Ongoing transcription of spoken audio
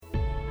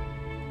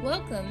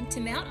Welcome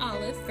to Mount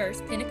Olive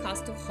First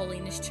Pentecostal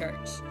Holiness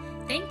Church.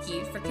 Thank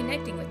you for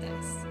connecting with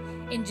us.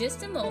 In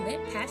just a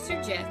moment,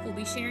 Pastor Jeff will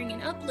be sharing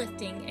an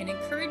uplifting and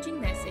encouraging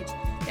message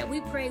that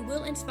we pray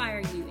will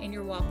inspire you in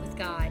your walk with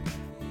God.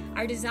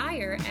 Our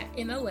desire at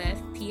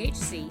MOF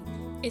PHC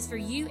is for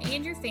you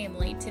and your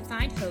family to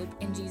find hope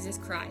in Jesus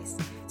Christ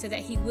so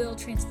that He will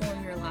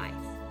transform your life.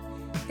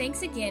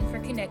 Thanks again for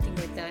connecting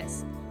with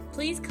us.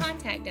 Please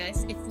contact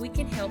us if we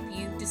can help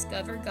you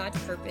discover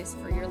God's purpose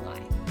for your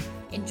life.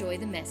 Enjoy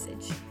the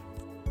message.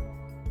 I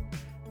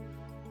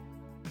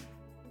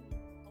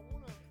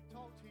want to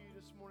talk to you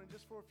this morning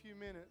just for a few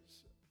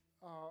minutes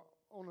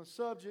on a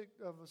subject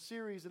of a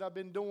series that I've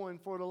been doing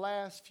for the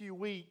last few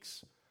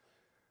weeks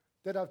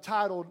that I've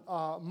titled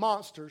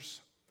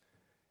Monsters.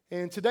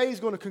 And today is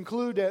going to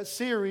conclude that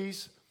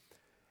series.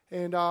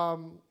 And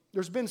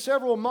there's been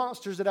several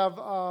monsters that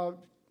I've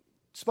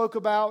spoke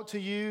about to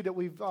you that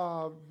we've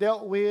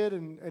dealt with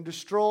and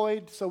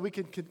destroyed so we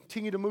can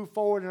continue to move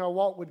forward in our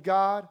walk with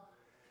God.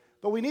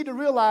 But we need to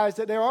realize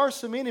that there are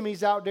some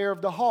enemies out there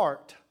of the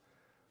heart.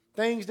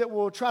 Things that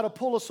will try to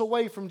pull us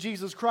away from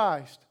Jesus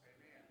Christ.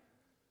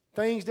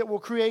 Amen. Things that will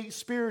create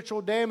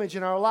spiritual damage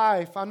in our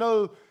life. I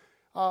know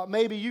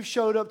maybe you've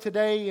showed up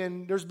today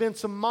and there's been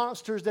some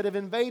monsters that have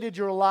invaded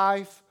your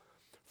life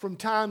from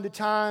time to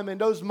time.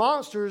 And those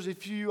monsters,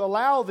 if you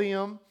allow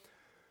them,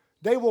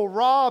 they will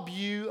rob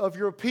you of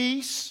your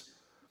peace.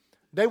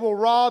 They will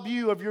rob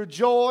you of your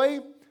joy.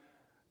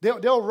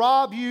 They'll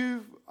rob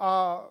you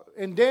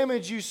and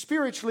damage you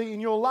spiritually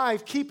in your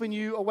life, keeping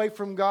you away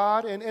from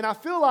God. And I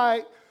feel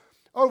like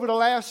over the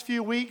last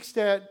few weeks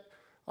that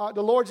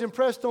the Lord's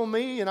impressed on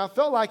me, and I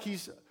felt like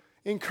He's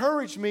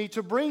encouraged me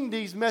to bring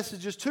these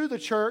messages to the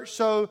church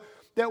so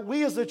that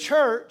we as a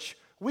church,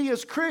 we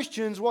as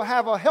Christians will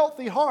have a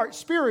healthy heart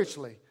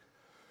spiritually.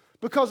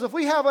 Because if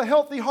we have a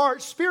healthy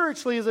heart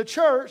spiritually as a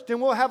church, then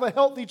we'll have a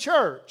healthy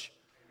church.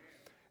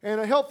 And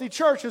a healthy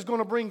church is going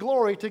to bring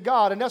glory to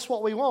God, and that's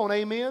what we want,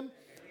 amen?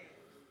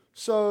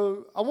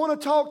 So I want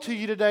to talk to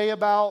you today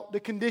about the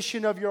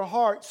condition of your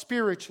heart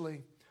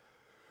spiritually.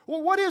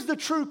 Well, what is the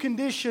true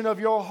condition of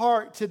your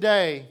heart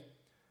today?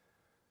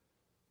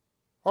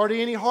 Are there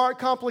any heart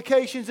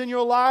complications in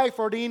your life?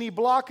 Are there any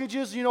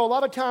blockages? You know, a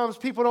lot of times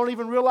people don't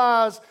even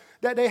realize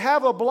that they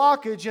have a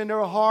blockage in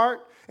their heart.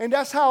 And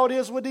that's how it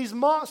is with these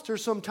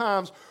monsters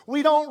sometimes.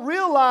 We don't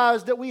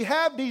realize that we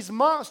have these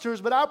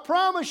monsters, but I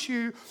promise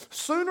you,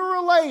 sooner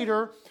or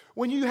later,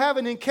 when you have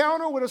an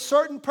encounter with a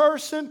certain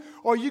person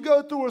or you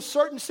go through a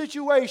certain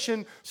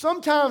situation,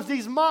 sometimes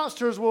these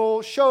monsters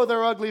will show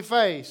their ugly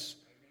face.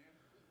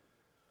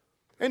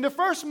 And the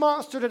first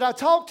monster that I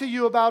talked to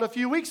you about a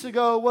few weeks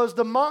ago was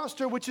the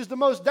monster which is the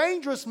most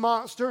dangerous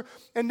monster,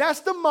 and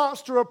that's the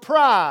monster of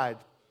pride.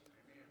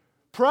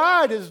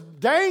 Pride is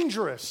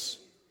dangerous.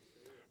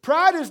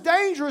 Pride is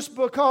dangerous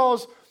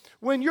because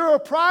when you're a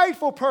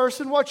prideful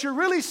person, what you're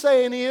really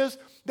saying is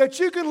that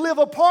you can live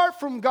apart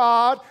from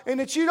God and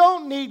that you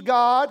don't need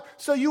God,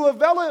 so you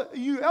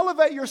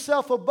elevate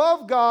yourself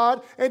above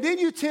God, and then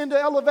you tend to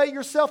elevate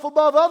yourself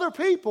above other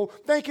people,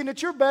 thinking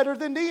that you're better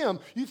than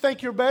them. You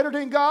think you're better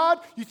than God,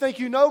 you think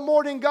you know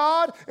more than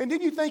God, and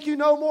then you think you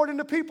know more than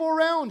the people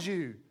around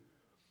you.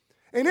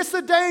 And it's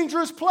a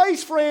dangerous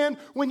place, friend,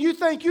 when you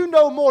think you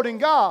know more than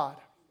God.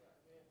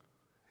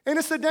 And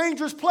it's a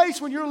dangerous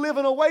place when you're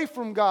living away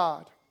from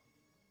God.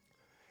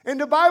 And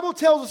the Bible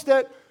tells us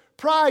that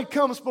pride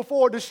comes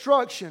before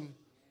destruction.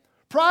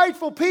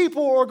 Prideful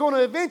people are going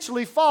to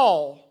eventually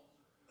fall.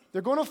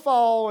 They're going to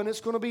fall and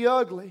it's going to be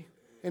ugly.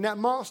 And that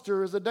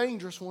monster is a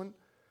dangerous one.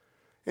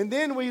 And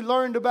then we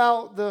learned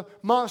about the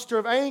monster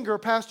of anger.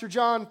 Pastor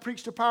John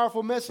preached a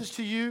powerful message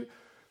to you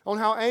on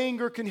how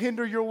anger can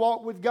hinder your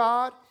walk with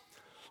God.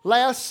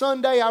 Last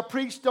Sunday I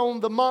preached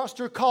on the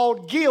monster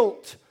called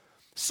guilt.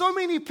 So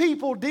many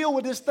people deal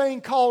with this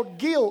thing called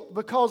guilt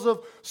because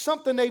of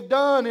something they've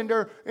done in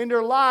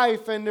their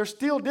life, and they're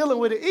still dealing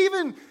with it.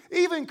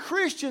 Even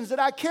Christians that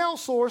I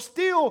counsel are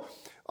still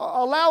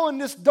allowing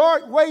this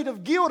dark weight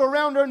of guilt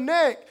around their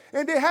neck,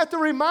 and they have to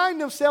remind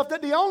themselves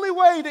that the only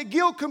way that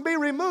guilt can be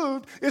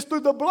removed is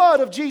through the blood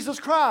of Jesus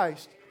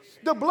Christ.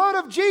 The blood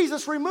of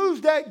Jesus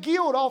removes that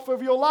guilt off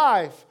of your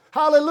life.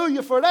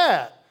 Hallelujah for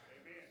that.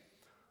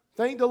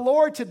 Thank the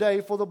Lord today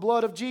for the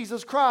blood of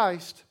Jesus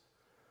Christ.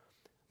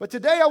 But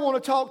today I want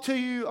to talk to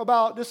you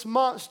about this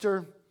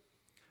monster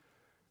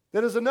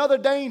that is another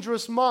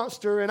dangerous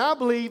monster. And I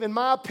believe, in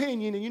my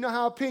opinion, and you know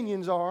how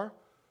opinions are,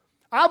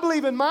 I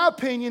believe, in my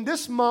opinion,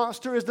 this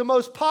monster is the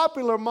most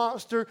popular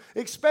monster,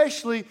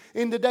 especially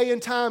in the day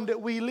and time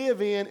that we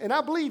live in. And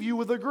I believe you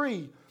would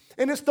agree.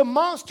 And it's the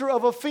monster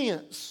of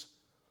offense.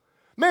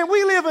 Man,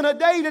 we live in a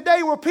day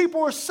today where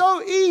people are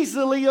so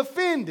easily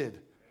offended.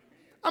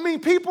 I mean,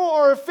 people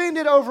are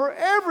offended over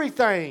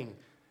everything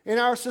in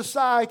our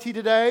society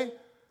today.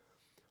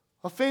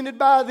 Offended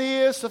by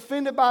this,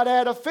 offended by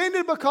that,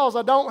 offended because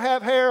I don't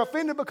have hair,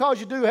 offended because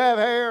you do have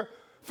hair,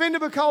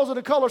 offended because of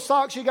the color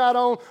socks you got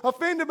on,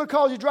 offended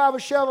because you drive a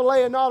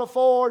Chevrolet and not a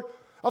Ford,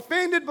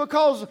 offended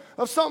because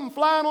of something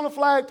flying on a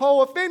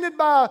flagpole, offended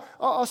by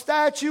a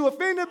statue,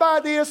 offended by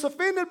this,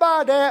 offended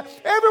by that.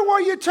 Everywhere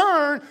you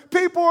turn,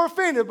 people are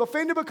offended.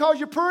 Offended because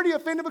you're pretty,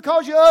 offended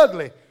because you're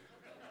ugly.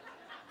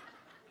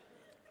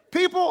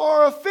 People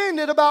are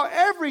offended about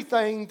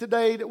everything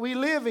today that we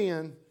live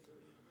in.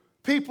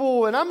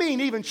 People, and I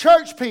mean even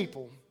church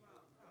people.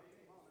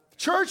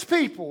 Church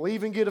people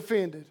even get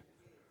offended.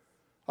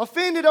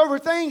 Offended over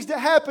things that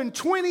happened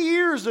 20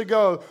 years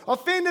ago.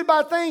 Offended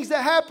by things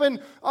that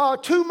happened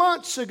 2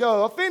 months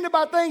ago. Offended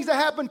by things that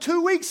happened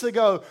 2 weeks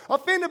ago.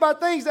 Offended by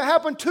things that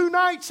happened 2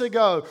 nights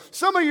ago.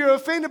 Some of you are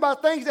offended by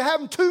things that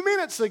happened 2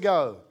 minutes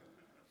ago.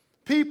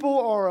 People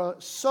are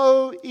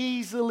so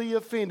easily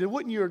offended.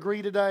 Wouldn't you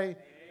agree today?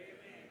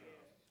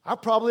 I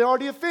probably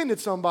already offended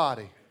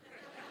somebody.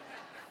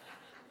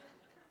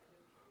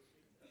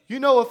 You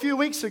know, a few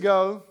weeks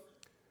ago,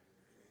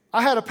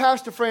 I had a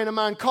pastor friend of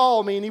mine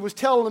call me, and he was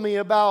telling me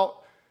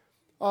about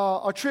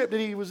a trip that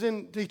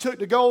he took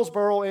to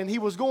Goldsboro, and he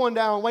was going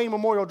down Wayne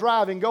Memorial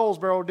Drive in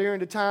Goldsboro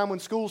during the time when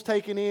school's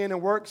taking in and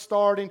work's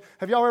starting.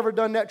 Have y'all ever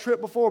done that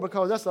trip before?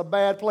 Because that's a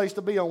bad place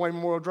to be on Wayne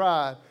Memorial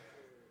Drive.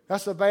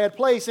 That's a bad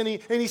place. And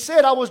he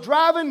said, I was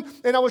driving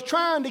and I was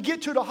trying to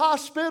get to the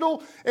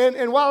hospital,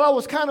 and while I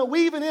was kind of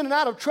weaving in and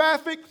out of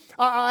traffic,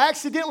 I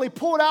accidentally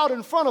pulled out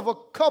in front of a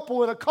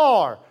couple in a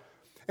car.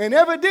 And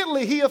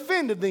evidently he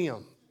offended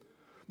them.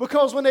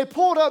 Because when they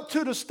pulled up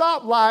to the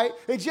stoplight,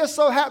 it just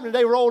so happened that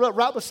they rolled up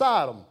right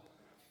beside them.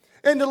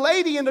 And the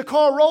lady in the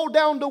car rolled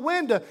down the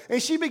window,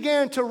 and she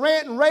began to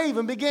rant and rave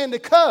and began to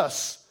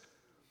cuss.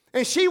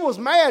 And she was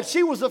mad.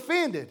 She was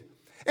offended.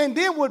 And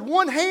then with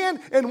one hand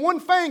and one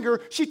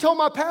finger, she told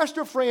my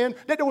pastor friend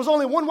that there was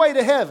only one way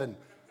to heaven.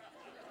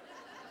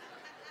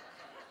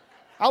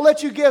 I'll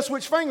let you guess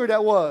which finger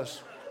that was.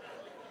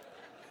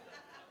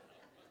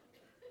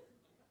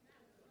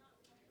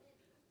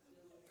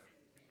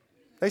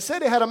 They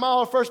said they had a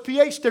Mile First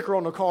PH sticker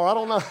on the car. I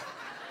don't know.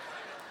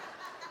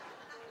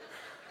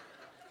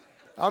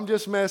 I'm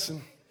just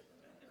messing.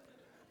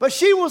 But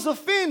she was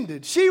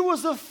offended. She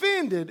was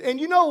offended. And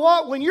you know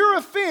what? When you're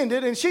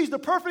offended, and she's the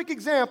perfect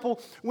example,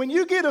 when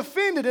you get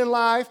offended in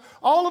life,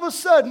 all of a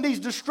sudden these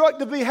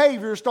destructive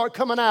behaviors start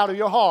coming out of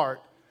your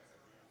heart.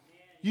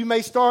 You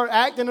may start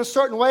acting a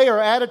certain way, or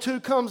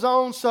attitude comes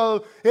on.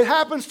 So it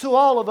happens to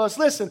all of us.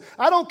 Listen,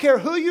 I don't care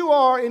who you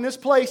are in this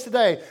place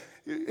today,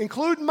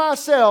 including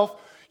myself.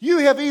 You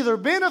have either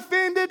been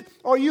offended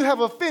or you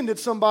have offended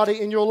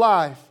somebody in your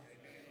life.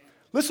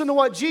 Listen to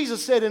what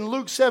Jesus said in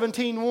Luke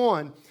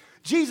 17:1.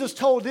 Jesus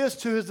told this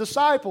to his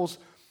disciples.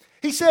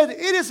 He said,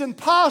 it is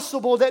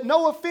impossible that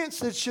no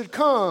offenses should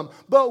come,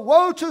 but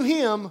woe to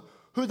him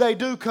who they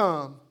do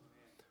come.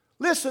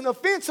 Listen,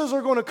 offenses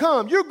are going to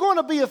come. You're going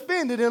to be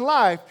offended in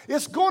life.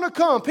 It's going to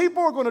come.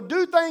 People are going to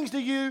do things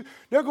to you.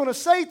 They're going to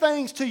say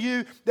things to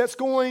you that's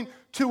going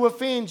to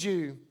offend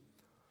you.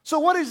 So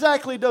what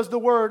exactly does the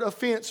word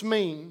offense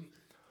mean?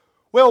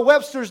 Well,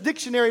 Webster's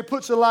dictionary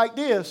puts it like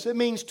this. It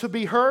means to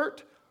be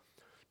hurt,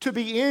 to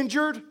be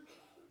injured,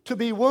 to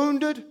be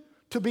wounded,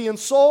 to be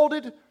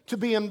insulted, to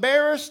be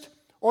embarrassed,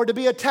 or to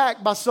be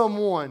attacked by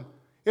someone.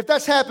 If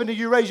that's happened to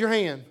you, raise your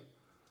hand.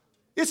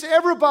 It's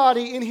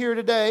everybody in here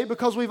today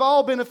because we've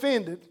all been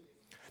offended.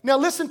 Now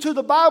listen to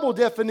the Bible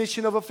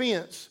definition of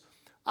offense.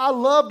 I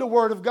love the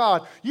Word of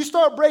God. You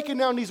start breaking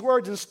down these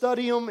words and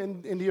study them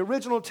in the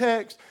original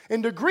text.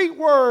 And the Greek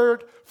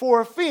word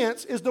for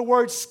offense is the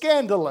word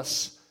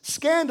scandalous.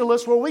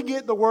 Scandalous, where we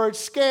get the word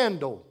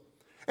scandal.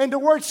 And the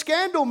word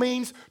scandal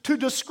means to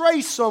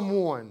disgrace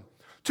someone.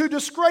 To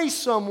disgrace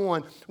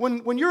someone.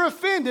 When you're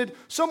offended,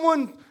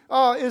 someone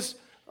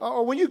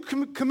or when you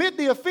commit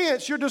the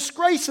offense, you're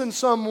disgracing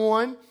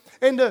someone.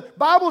 And the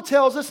Bible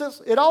tells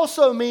us it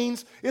also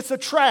means it's a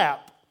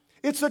trap.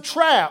 It's a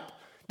trap.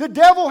 The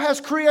devil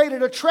has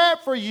created a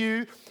trap for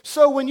you,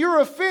 so when you're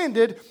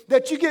offended,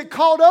 that you get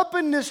caught up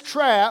in this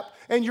trap,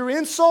 and you're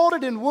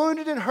insulted and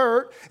wounded and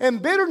hurt,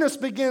 and bitterness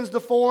begins to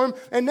form,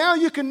 and now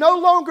you can no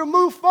longer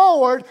move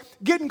forward,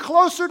 getting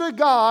closer to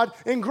God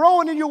and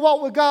growing in your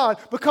walk with God,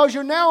 because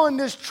you're now in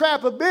this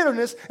trap of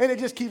bitterness, and it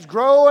just keeps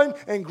growing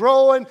and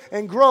growing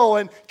and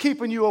growing,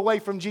 keeping you away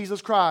from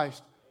Jesus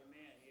Christ.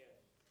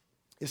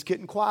 It's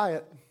getting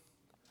quiet.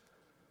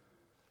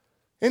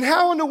 And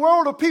how in the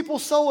world are people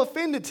so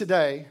offended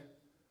today?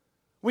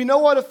 We know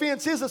what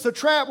offense is. It's a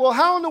trap. Well,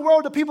 how in the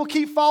world do people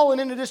keep falling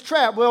into this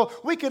trap? Well,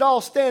 we could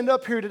all stand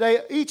up here today,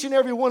 each and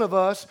every one of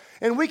us,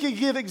 and we could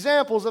give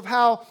examples of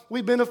how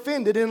we've been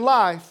offended in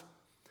life.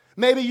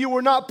 Maybe you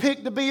were not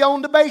picked to be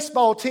on the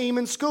baseball team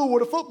in school or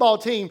the football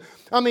team.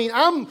 I mean,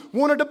 I'm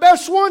one of the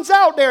best ones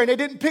out there, and they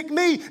didn't pick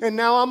me, and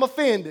now I'm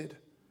offended.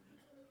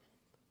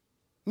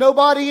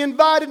 Nobody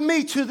invited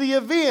me to the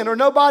event, or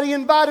nobody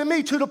invited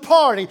me to the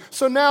party,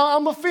 so now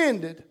I'm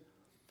offended.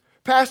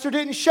 Pastor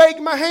didn't shake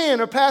my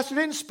hand, or pastor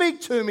didn't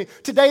speak to me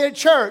today at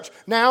church.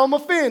 Now I'm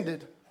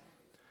offended.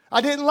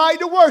 I didn't like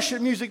the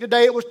worship music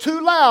today. It was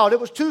too loud. It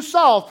was too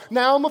soft.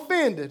 Now I'm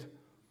offended.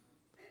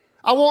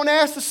 I wasn't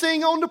asked to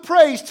sing on the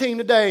praise team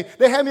today.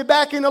 They had me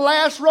back in the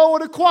last row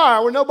of the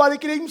choir where nobody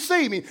could even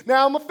see me.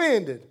 Now I'm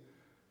offended.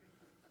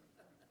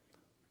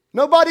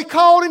 Nobody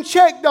called and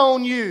checked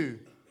on you.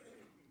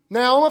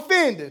 Now I'm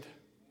offended.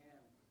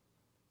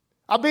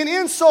 I've been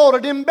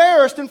insulted,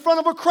 embarrassed in front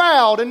of a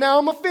crowd, and now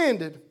I'm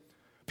offended.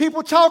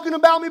 People talking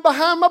about me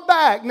behind my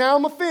back, now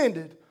I'm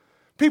offended.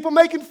 People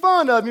making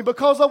fun of me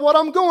because of what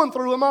I'm going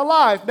through in my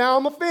life, now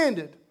I'm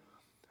offended.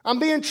 I'm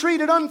being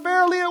treated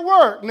unfairly at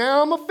work,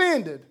 now I'm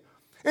offended.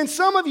 And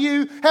some of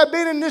you have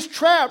been in this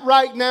trap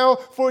right now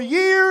for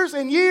years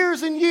and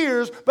years and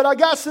years, but I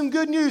got some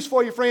good news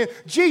for you, friend.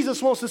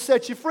 Jesus wants to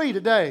set you free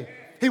today.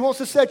 He wants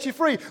to set you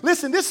free.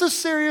 Listen, this is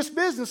serious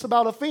business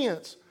about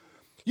offense.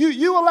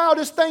 You allow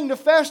this thing to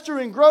fester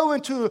and grow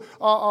into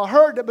a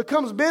hurt that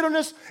becomes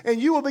bitterness,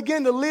 and you will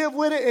begin to live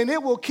with it, and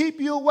it will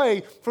keep you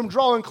away from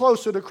drawing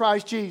closer to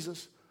Christ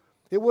Jesus.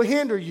 It will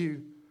hinder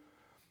you.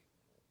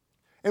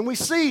 And we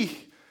see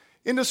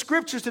in the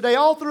Scriptures today,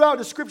 all throughout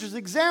the Scriptures,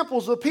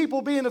 examples of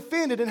people being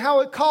offended and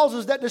how it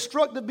causes that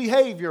destructive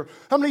behavior.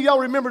 How many of y'all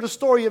remember the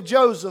story of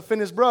Joseph and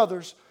his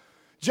brothers?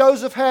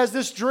 Joseph has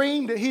this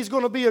dream that he's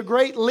going to be a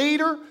great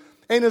leader,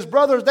 and his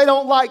brothers, they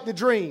don't like the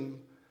dream.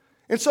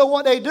 And so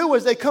what they do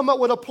is they come up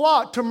with a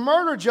plot to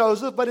murder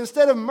Joseph, but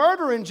instead of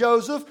murdering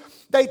Joseph,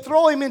 they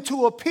throw him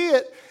into a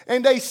pit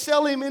and they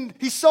sell him in,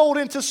 he's sold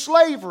into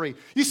slavery.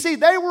 You see,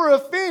 they were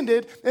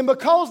offended, and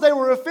because they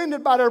were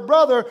offended by their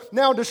brother,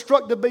 now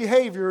destructive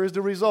behavior is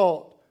the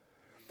result.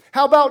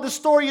 How about the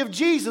story of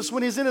Jesus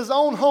when he's in his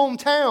own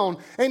hometown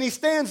and he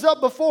stands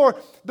up before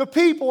the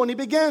people and he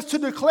begins to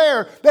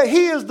declare that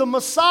he is the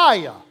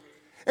Messiah?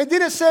 And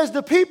then it says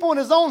the people in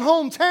his own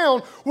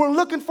hometown were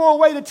looking for a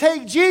way to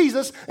take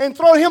Jesus and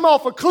throw him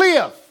off a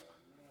cliff.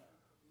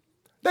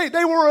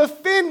 They were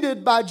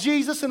offended by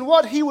Jesus and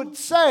what he would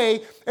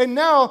say, and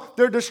now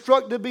their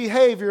destructive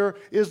behavior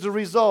is the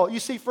result.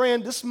 You see,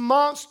 friend, this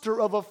monster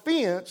of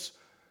offense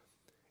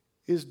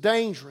is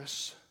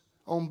dangerous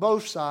on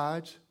both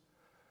sides.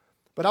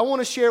 But I want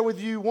to share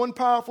with you one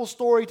powerful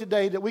story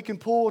today that we can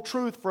pull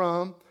truth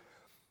from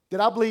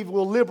that I believe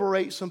will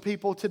liberate some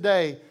people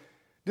today.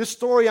 This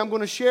story I'm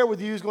going to share with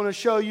you is going to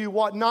show you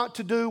what not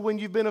to do when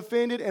you've been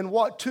offended and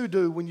what to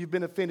do when you've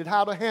been offended,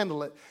 how to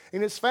handle it.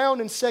 And it's found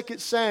in 2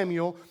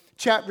 Samuel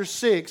chapter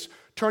 6.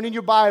 Turn in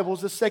your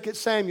Bibles to 2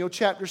 Samuel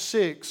chapter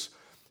 6.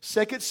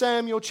 2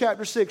 Samuel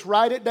chapter 6.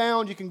 Write it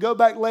down. You can go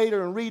back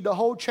later and read the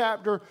whole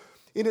chapter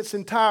in its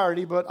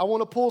entirety, but I want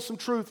to pull some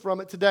truth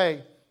from it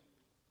today.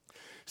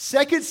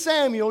 2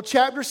 Samuel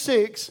chapter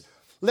 6.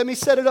 Let me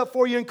set it up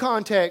for you in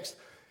context.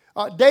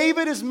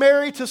 David is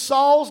married to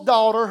Saul's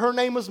daughter. Her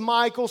name is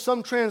Michal.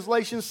 Some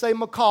translations say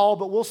Michal,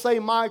 but we'll say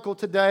Michal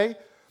today.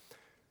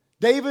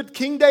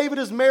 King David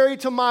is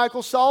married to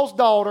Michal, Saul's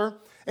daughter.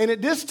 And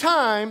at this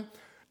time,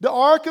 the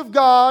ark of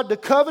God, the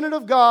covenant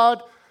of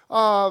God,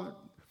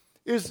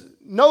 is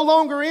no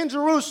longer in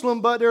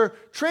Jerusalem, but they're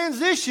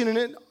transitioning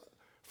it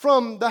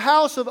from the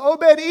house of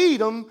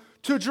Obed-Edom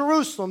to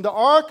Jerusalem, the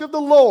ark of the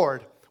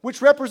Lord,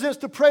 which represents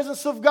the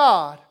presence of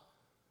God.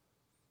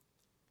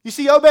 You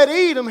see,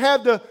 Obed-Edom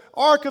had the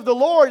ark of the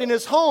Lord in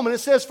his home, and it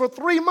says for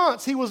 3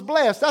 months he was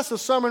blessed. That's a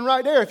sermon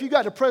right there. If you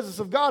got the presence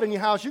of God in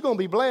your house, you're going to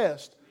be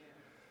blessed.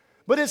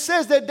 But it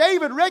says that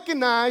David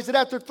recognized that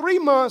after 3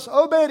 months,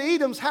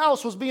 Obed-Edom's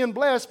house was being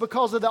blessed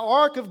because of the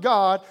ark of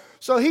God.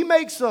 So he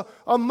makes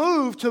a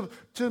move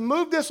to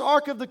move this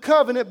ark of the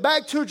covenant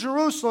back to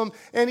Jerusalem,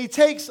 and he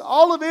takes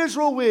all of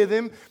Israel with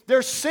him.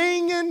 They're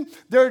singing,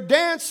 they're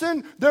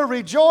dancing, they're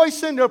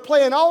rejoicing, they're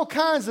playing all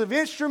kinds of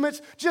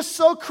instruments, just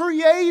so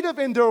creative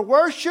in their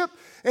worship,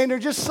 and they're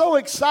just so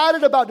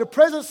excited about the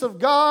presence of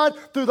God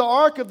through the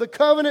ark of the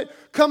covenant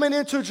coming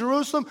into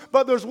Jerusalem.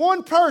 But there's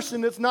one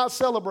person that's not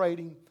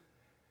celebrating,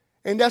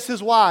 and that's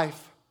his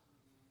wife.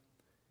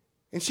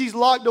 And she's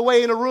locked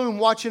away in a room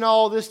watching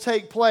all this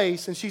take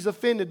place, and she's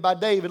offended by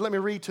David. Let me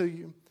read to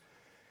you.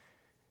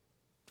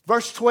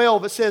 Verse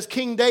 12, it says,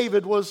 King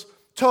David was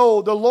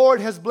told, the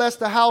Lord has blessed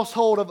the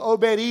household of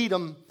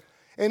Obed-Edom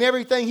and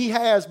everything he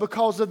has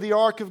because of the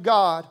ark of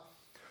God.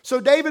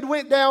 So David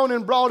went down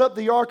and brought up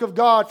the ark of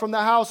God from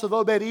the house of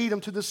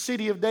Obed-Edom to the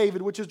city of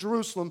David, which is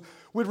Jerusalem,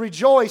 with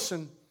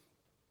rejoicing.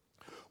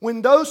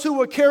 When those who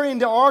were carrying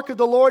the ark of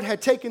the Lord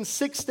had taken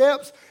 6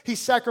 steps, he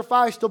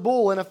sacrificed a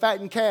bull and a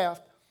fattened calf.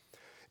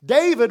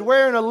 David,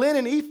 wearing a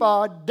linen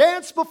ephod,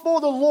 danced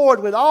before the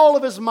Lord with all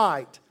of his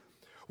might,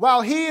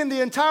 while he and the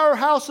entire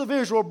house of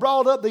Israel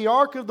brought up the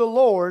ark of the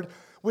Lord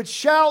with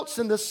shouts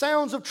and the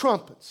sounds of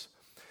trumpets.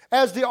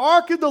 As the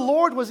ark of the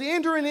Lord was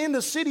entering in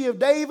the city of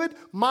David,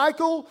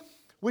 Michal,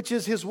 which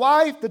is his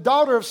wife, the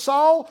daughter of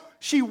Saul,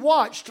 she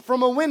watched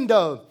from a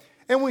window.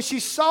 And when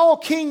she saw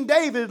King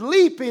David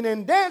leaping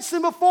and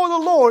dancing before the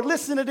Lord,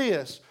 listen to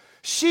this,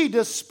 she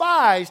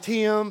despised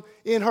him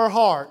in her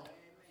heart.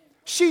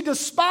 She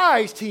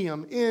despised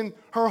him in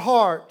her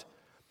heart.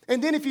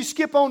 And then if you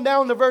skip on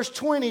down to verse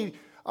 20,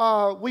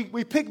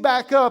 we pick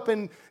back up,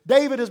 and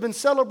David has been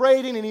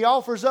celebrating, and he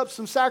offers up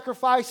some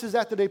sacrifices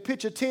after they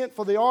pitch a tent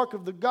for the ark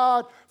of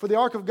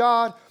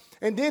God.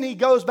 And then he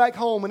goes back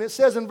home, and it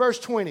says in verse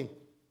 20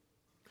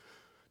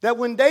 that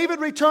when David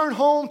returned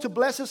home to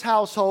bless his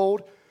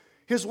household,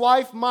 his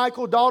wife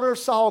Michal, daughter of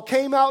Saul,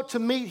 came out to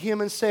meet him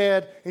and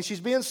said, and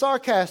she's being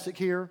sarcastic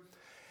here,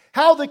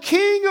 how the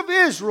king of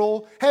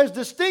Israel has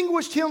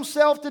distinguished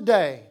himself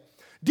today,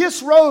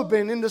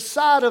 disrobing in the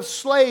sight of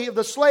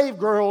the slave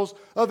girls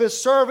of his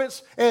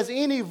servants as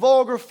any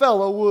vulgar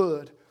fellow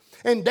would.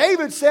 And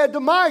David said to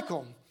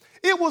Michal,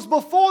 it was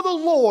before the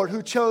Lord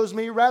who chose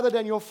me rather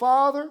than your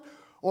father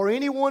or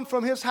anyone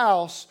from his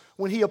house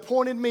when he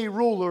appointed me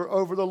ruler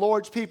over the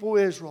Lord's people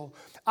Israel.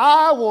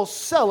 I will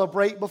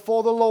celebrate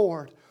before the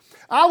Lord.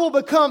 I will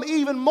become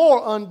even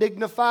more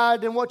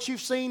undignified than what you've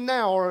seen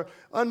now, or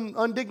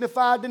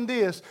undignified than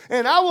this.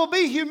 And I will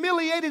be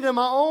humiliated in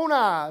my own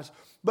eyes.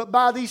 But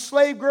by these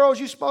slave girls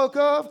you spoke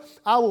of,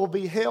 I will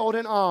be held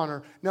in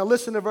honor. Now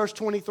listen to verse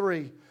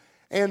 23.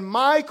 And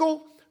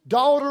Michal,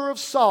 daughter of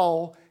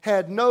Saul,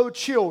 had no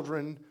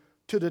children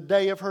to the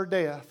day of her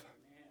death.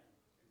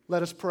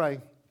 Let us pray.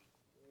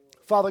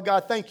 Father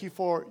God, thank you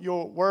for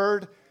your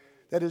word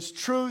that is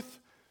truth,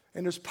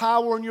 and there's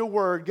power in your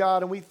word,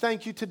 God. And we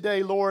thank you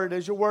today, Lord,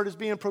 as your word is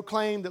being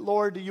proclaimed, that,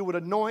 Lord, that you would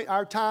anoint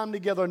our time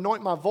together,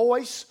 anoint my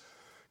voice.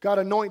 God,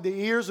 anoint the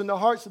ears and the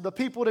hearts of the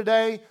people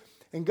today.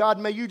 And God,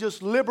 may you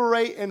just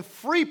liberate and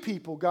free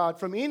people, God,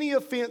 from any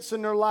offense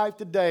in their life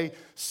today.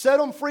 Set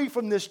them free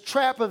from this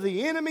trap of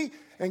the enemy.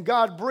 And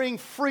God, bring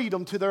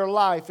freedom to their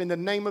life. In the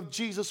name of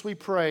Jesus we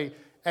pray.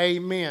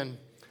 Amen.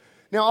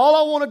 Now, all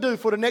I want to do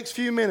for the next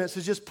few minutes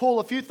is just pull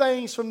a few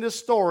things from this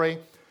story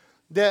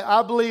that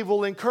I believe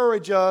will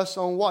encourage us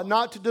on what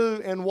not to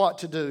do and what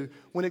to do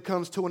when it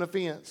comes to an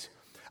offense.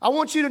 I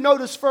want you to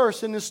notice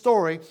first in this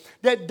story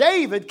that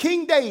David,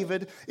 King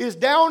David, is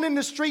down in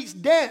the streets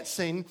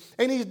dancing,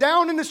 and he's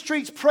down in the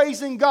streets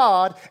praising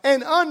God,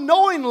 and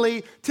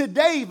unknowingly to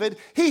David,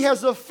 he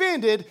has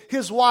offended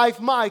his wife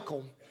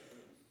Michal.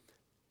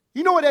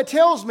 You know what that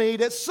tells me?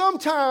 That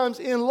sometimes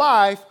in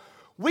life,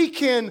 we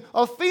can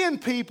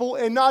offend people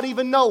and not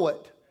even know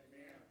it.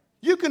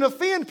 You can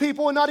offend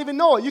people and not even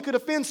know it. You could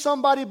offend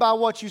somebody by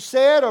what you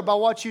said or by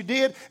what you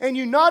did, and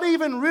you not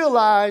even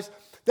realize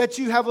that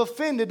you have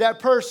offended that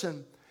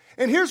person.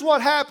 And here's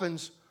what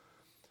happens.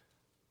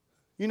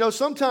 You know,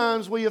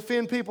 sometimes we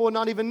offend people and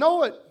not even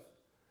know it.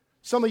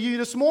 Some of you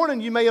this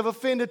morning, you may have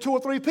offended 2 or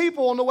 3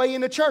 people on the way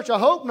into church. I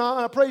hope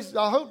not.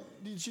 I hope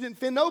you didn't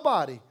offend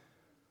nobody.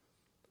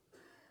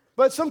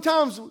 But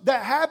sometimes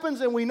that happens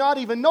and we not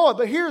even know it.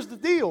 But here's the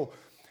deal.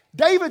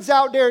 David's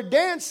out there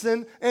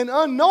dancing, and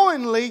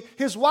unknowingly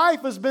his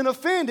wife has been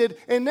offended,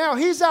 and now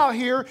he's out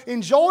here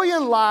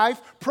enjoying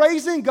life,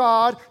 praising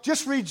God,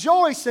 just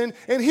rejoicing,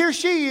 and here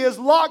she is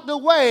locked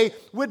away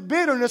with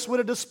bitterness, with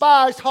a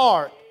despised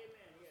heart.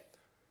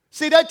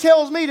 See, that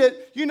tells me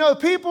that, you know,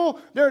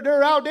 people,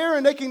 they're out there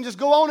and they can just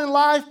go on in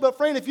life, but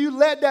friend, if you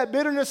let that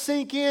bitterness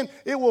sink in,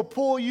 it will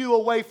pull you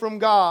away from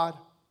God.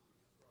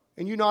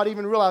 And you not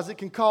even realize it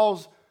can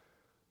cause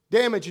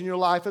damage in your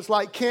life. It's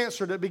like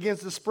cancer that begins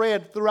to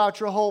spread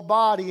throughout your whole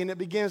body, and it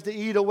begins to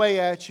eat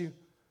away at you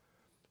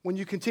when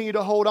you continue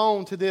to hold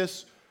on to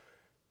this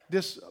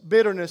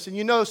bitterness. And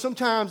you know,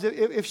 sometimes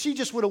if she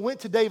just would have went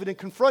to David and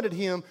confronted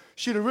him,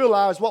 she'd have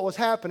realized what was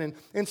happening.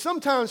 And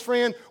sometimes,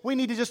 friend, we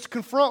need to just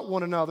confront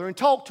one another and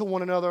talk to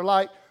one another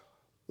like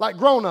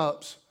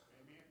grown-ups.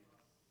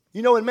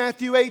 You know, in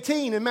Matthew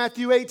 18,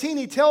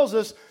 he tells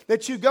us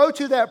that you go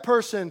to that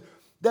person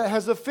that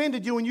has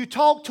offended you, and you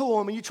talk to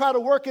them and you try to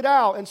work it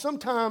out. And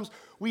sometimes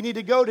we need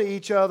to go to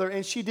each other,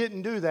 and she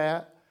didn't do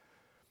that.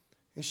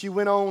 And she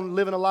went on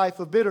living a life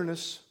of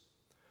bitterness.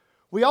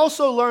 We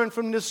also learn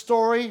from this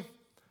story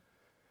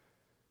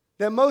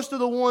that most of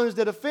the ones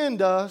that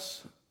offend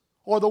us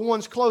are the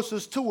ones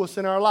closest to us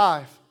in our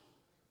life.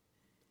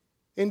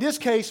 In this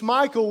case,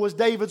 Michal was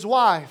David's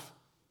wife.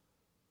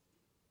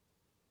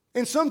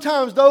 And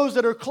sometimes those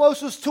that are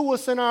closest to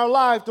us in our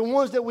life, the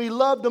ones that we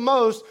love the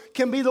most,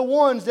 can be the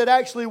ones that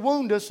actually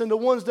wound us, and the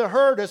ones that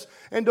hurt us,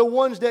 and the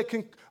ones that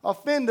can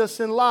offend us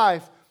in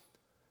life.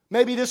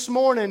 Maybe this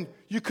morning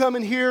you come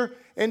in here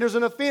and there's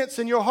an offense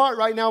in your heart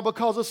right now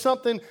because of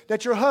something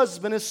that your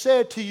husband has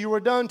said to you or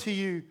done to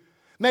you.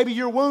 Maybe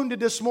you're wounded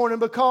this morning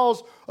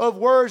because of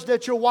words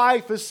that your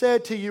wife has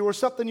said to you or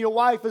something your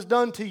wife has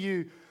done to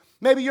you.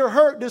 Maybe you're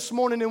hurt this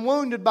morning and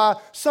wounded by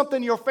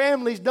something your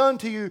family's done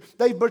to you.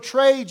 They've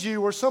betrayed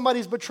you, or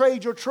somebody's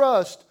betrayed your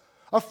trust.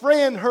 A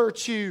friend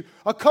hurt you.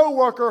 A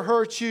coworker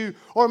hurt you.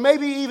 Or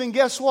maybe even,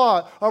 guess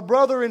what? A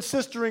brother and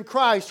sister in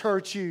Christ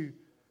hurt you.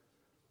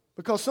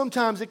 Because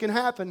sometimes it can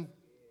happen.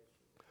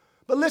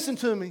 But listen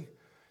to me.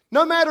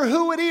 No matter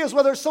who it is,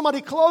 whether it's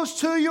somebody close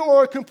to you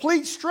or a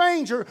complete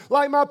stranger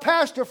like my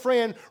pastor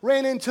friend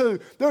ran into,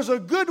 there's a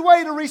good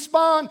way to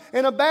respond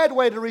and a bad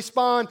way to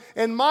respond,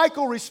 and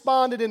Michal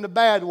responded in the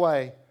bad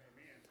way.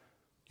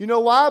 You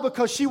know why?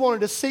 Because she wanted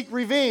to seek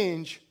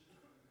revenge.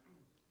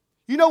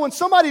 You know, when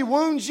somebody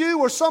wounds you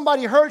or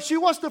somebody hurts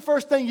you, what's the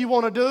first thing you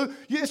want to do?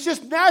 It's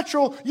just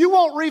natural. You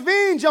want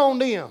revenge on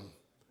them.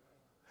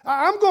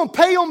 I'm going to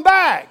pay them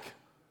back.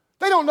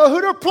 They don't know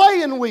who they're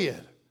playing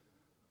with.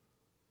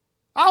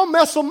 I'll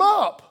mess them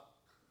up.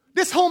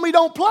 This homie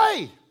don't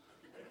play.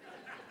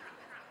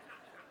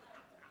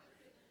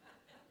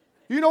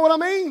 You know what I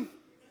mean?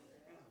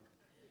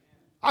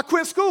 I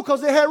quit school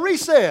because they had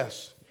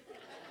recess.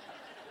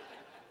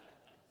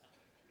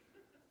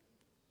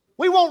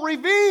 We want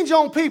revenge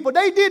on people.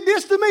 They did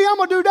this to me, I'm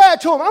going to do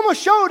that to them. I'm going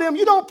to show them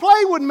you don't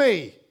play with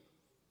me.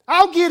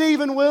 I'll get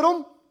even with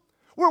them.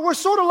 We're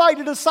sort of like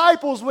the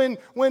disciples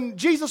when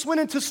Jesus went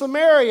into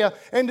Samaria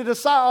and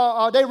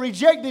they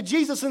rejected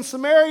Jesus in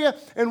Samaria.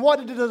 And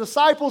what did the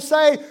disciples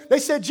say? They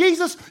said,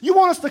 Jesus, you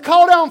want us to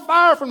call down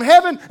fire from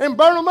heaven and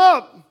burn them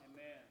up? Amen.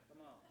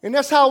 And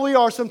that's how we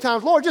are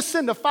sometimes. Lord, just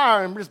send the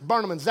fire and just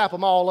burn them and zap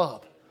them all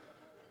up.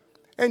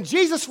 And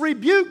Jesus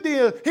rebuked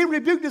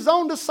his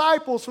own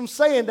disciples from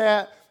saying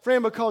that,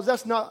 friend, because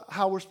that's not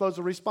how we're supposed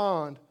to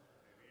respond.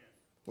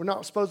 We're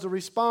not supposed to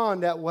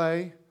respond that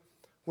way.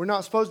 We're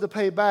not supposed to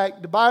pay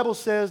back. The Bible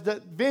says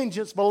that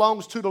vengeance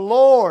belongs to the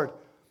Lord.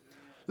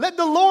 Let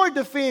the Lord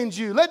defend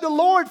you. Let the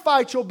Lord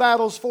fight your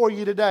battles for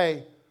you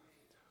today.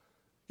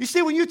 You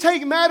see, when you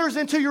take matters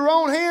into your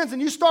own hands and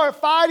you start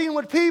fighting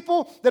with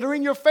people that are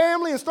in your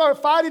family and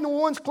start fighting the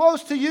ones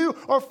close to you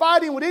or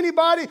fighting with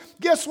anybody,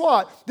 guess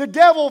what? The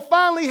devil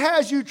finally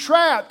has you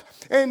trapped.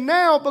 And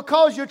now,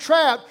 because you're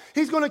trapped,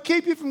 he's going to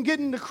keep you from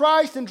getting to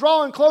Christ and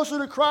drawing closer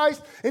to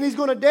Christ, and he's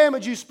going to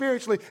damage you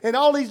spiritually. And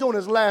all he's doing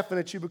is laughing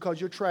at you because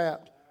you're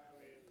trapped.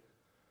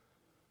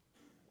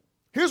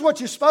 Here's what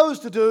you're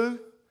supposed to do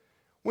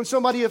when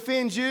somebody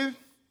offends you.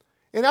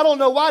 And I don't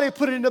know why they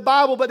put it in the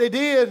Bible, but they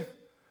did.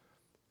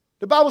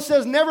 The Bible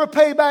says never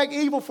pay back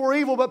evil for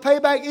evil, but pay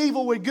back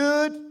evil with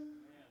good.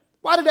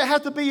 Why did that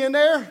have to be in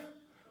there?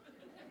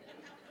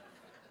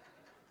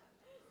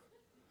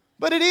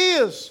 But it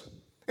is.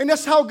 And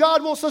that's how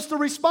God wants us to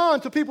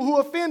respond to people who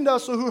offend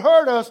us or who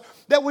hurt us,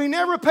 that we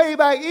never pay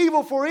back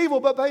evil for evil,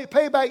 but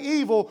pay back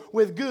evil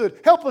with good.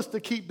 Help us to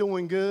keep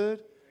doing good.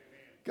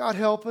 God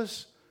help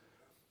us.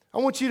 I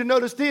want you to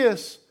notice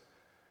this.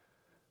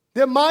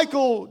 That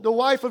Michal, the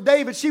wife of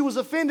David, she was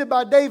offended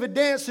by David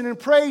dancing and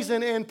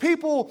praising, and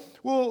people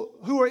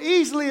who are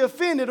easily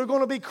offended are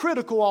going to be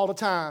critical all the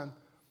time.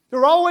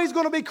 They're always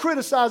going to be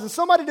criticizing.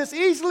 Somebody that's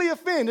easily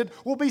offended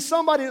will be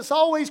somebody that's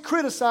always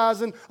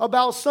criticizing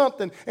about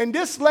something. And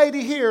this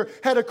lady here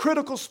had a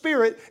critical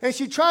spirit, and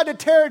she tried to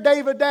tear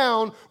David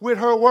down with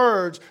her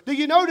words. Do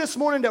you know this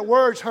morning that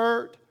words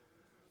hurt?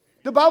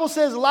 The Bible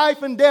says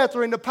life and death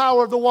are in the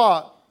power of the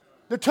what?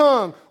 The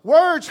tongue.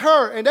 Words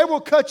hurt, and they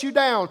will cut you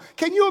down.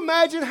 Can you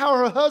imagine how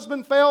her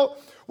husband felt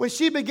when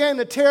she began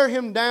to tear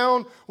him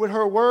down with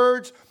her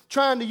words,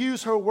 trying to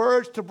use her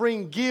words to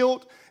bring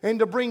guilt and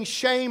to bring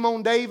shame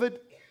on David?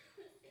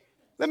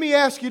 Let me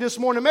ask you this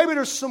morning, maybe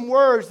there's some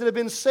words that have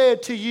been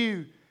said to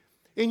you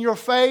in your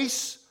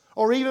face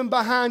or even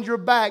behind your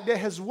back that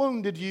has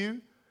wounded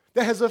you,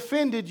 that has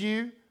offended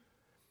you.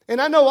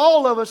 And I know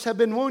all of us have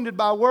been wounded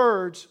by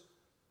words.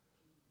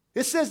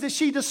 It says that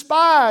she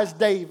despised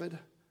David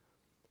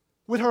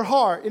with her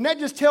heart. And that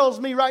just tells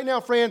me right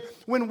now, friend,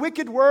 when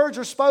wicked words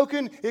are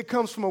spoken, it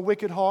comes from a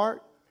wicked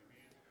heart.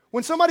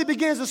 When somebody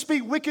begins to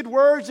speak wicked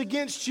words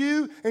against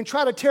you and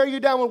try to tear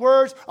you down with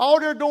words, all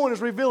they're doing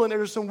is revealing that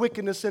there's some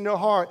wickedness in their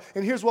heart.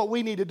 And here's what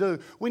we need to do.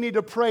 We need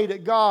to pray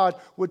that God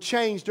would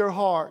change their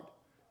heart.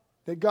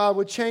 That God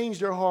would change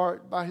their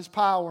heart by His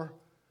power.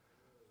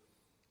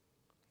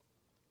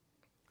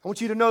 I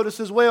want you to notice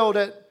as well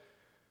that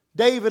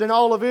David and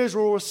all of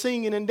Israel were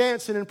singing and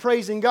dancing and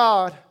praising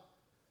God.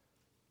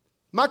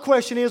 My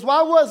question is,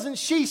 why wasn't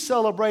she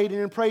celebrating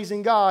and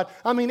praising God?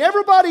 I mean,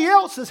 everybody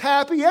else is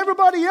happy.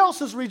 Everybody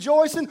else is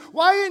rejoicing.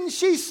 Why isn't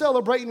she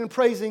celebrating and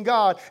praising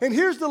God? And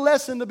here's the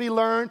lesson to be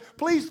learned.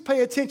 Please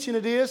pay attention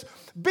to this.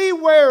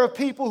 Beware of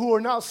people who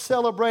are not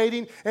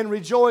celebrating and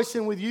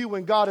rejoicing with you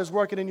when God is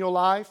working in your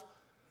life.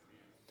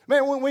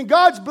 Man, when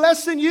God's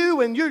blessing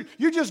you and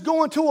you're just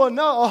going to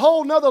a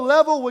whole nother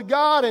level with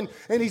God and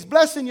He's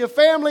blessing your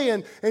family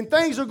and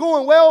things are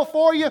going well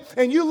for you,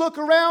 and you look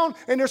around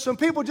and there's some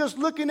people just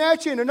looking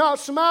at you and they're not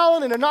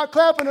smiling and they're not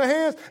clapping their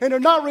hands and they're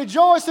not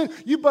rejoicing,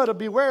 you better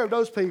beware of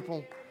those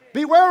people.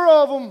 Beware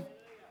of them.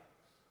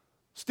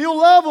 Still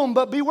love them,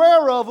 but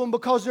beware of them,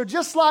 because they're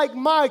just like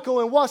Michal,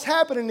 and what's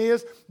happening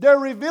is they're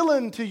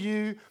revealing to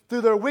you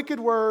through their wicked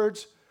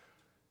words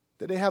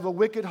that they have a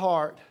wicked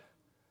heart.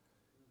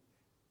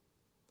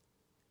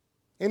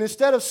 And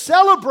instead of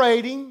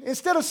celebrating,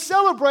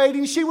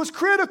 she was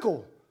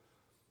critical.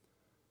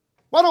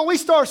 Why don't we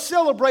start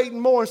celebrating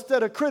more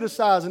instead of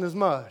criticizing as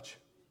much?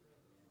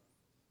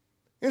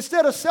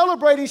 Instead of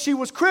celebrating, she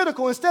was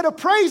critical. Instead of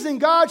praising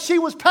God, she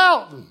was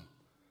pouting.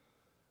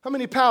 How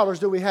many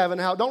pouters do we have in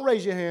the house? Don't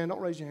raise your hand. Don't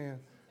raise your hand.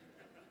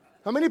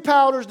 How many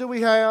pouters do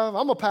we have?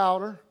 I'm a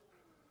pouter.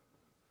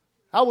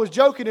 I was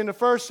joking in the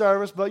first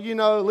service, but you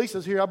know,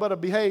 Lisa's here. I better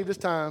behave this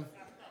time.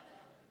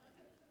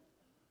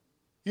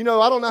 You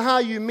know, I don't know how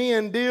you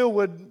men deal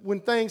with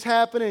when things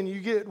happen and you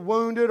get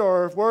wounded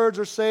or if words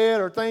are said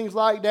or things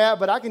like that,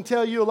 but I can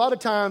tell you a lot of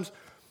times,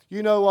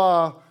 you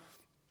know,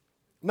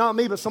 not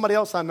me, but somebody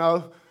else I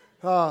know.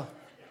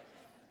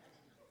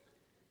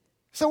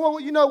 So, well,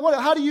 you know,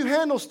 how do you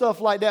handle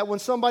stuff like that when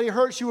somebody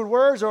hurts you with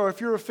words, or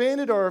if you're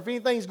offended, or if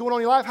anything's going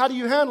on in your life? How do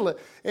you handle it?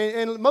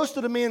 And most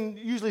of the men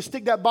usually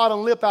stick that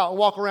bottom lip out and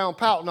walk around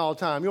pouting all the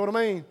time. You know what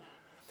I mean?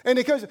 And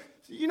because,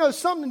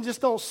 something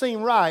just don't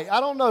seem right. I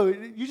don't know.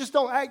 You just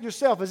don't act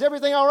yourself. Is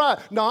everything all right?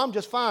 No, I'm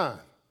just fine.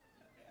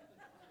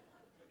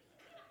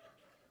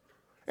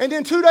 And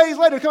then 2 days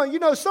later,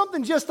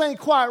 something just ain't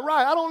quite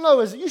right. I don't know.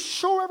 Is you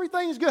sure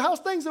everything's good? How's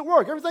things at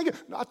work? Everything good?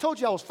 No, I told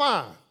you I was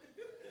fine.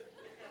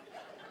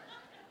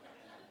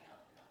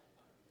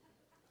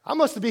 I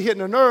must have been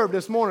hitting a nerve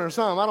this morning or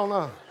something. I don't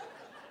know.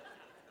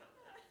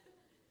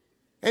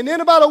 And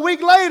then about a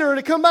week later,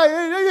 to come back,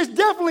 there's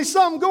definitely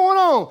something going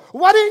on.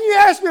 Why didn't you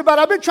ask me about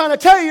it? I've been trying to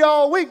tell you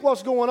all week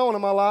what's going on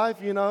in my life,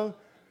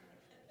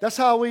 That's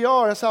how we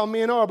are. That's how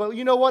men are. But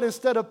you know what?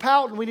 Instead of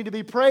pouting, we need to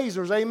be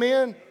praisers.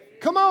 Amen?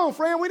 Come on,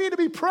 friend. We need to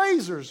be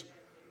praisers.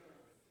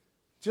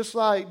 Just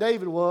like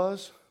David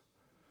was.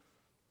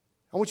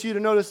 I want you to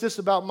notice this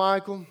about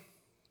Michal.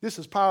 This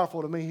is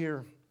powerful to me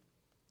here.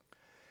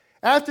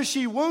 After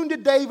she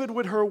wounded David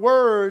with her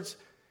words,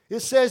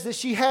 it says that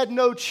she had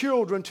no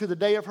children to the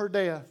day of her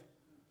death.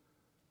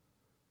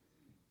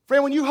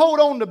 Friend, when you hold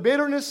on to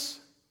bitterness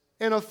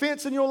and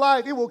offense in your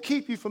life, it will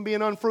keep you from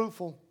being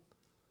unfruitful.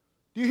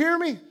 Do you hear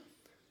me?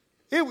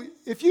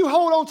 If you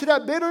hold on to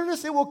that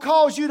bitterness, it will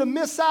cause you to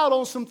miss out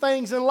on some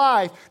things in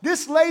life.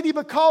 This lady,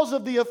 because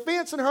of the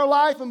offense in her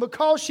life and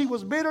because she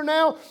was bitter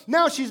now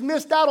she's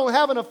missed out on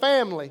having a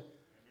family.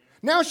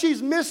 Now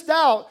she's missed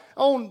out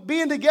on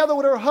being together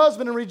with her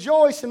husband and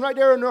rejoicing right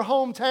there in her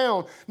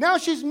hometown. Now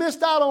she's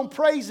missed out on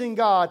praising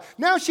God.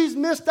 Now she's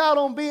missed out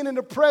on being in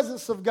the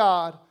presence of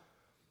God.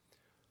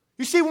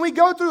 You see, when we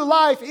go through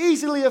life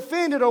easily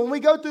offended, or when we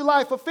go through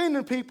life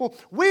offending people,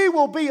 we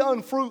will be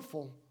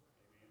unfruitful.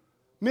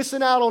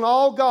 Missing out on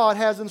all God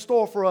has in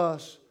store for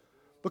us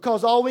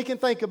because all we can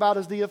think about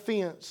is the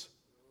offense.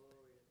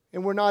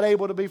 And we're not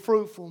able to be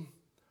fruitful.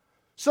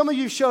 Some of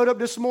you showed up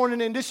this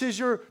morning and this is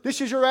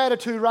your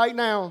attitude right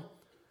now.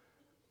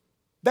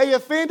 They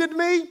offended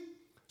me,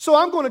 so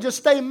I'm going to just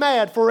stay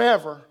mad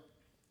forever.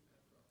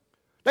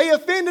 They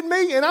offended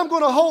me, and I'm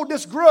going to hold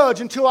this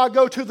grudge until I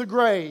go to the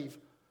grave.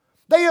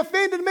 They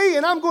offended me,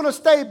 and I'm going to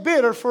stay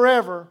bitter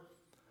forever.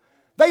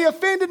 They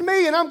offended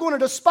me, and I'm going to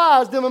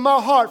despise them in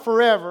my heart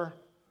forever.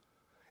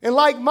 And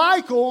like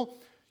Michal,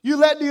 you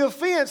let the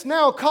offense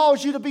now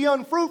cause you to be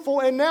unfruitful,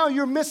 and now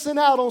you're missing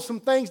out on some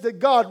things that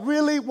God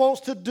really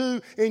wants to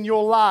do in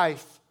your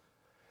life.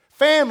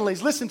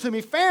 Families, listen to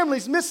me,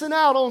 families missing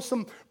out on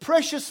some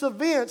precious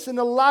events in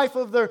the life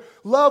of their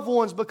loved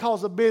ones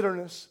because of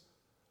bitterness.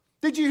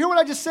 Did you hear what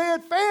I just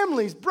said?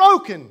 Families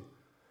broken,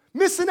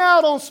 missing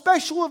out on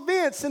special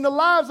events in the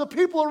lives of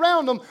people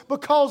around them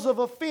because of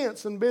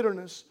offense and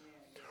bitterness.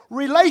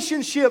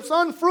 Relationships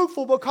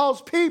unfruitful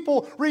because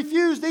people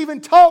refuse to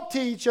even talk to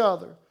each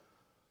other.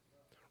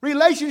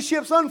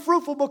 Relationships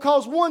unfruitful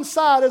because one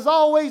side is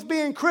always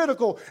being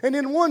critical and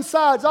then one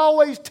side's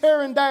always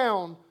tearing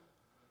down.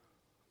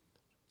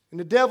 And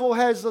the devil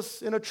has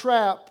us in a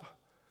trap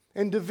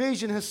and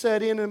division has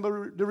set in, and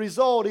the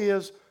result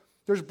is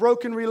there's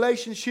broken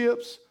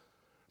relationships,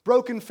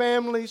 broken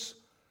families,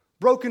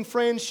 broken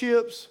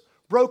friendships,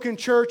 broken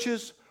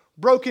churches,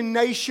 broken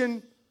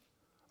nation,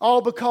 all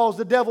because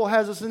the devil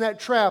has us in that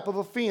trap of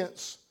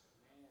offense.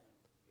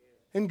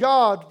 And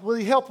God, will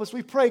He help us?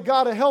 We pray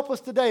God to help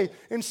us today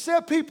and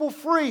set people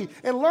free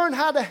and learn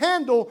how to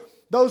handle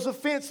those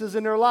offenses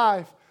in their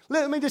life.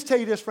 Let me just tell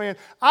you this, friend.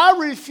 I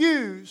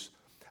refuse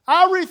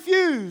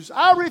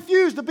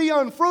to be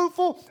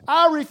unfruitful.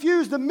 I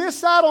refuse to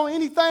miss out on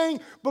anything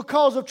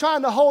because of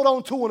trying to hold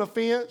on to an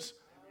offense.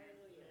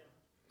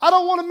 I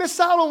don't want to miss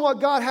out on what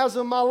God has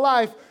in my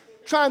life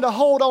trying to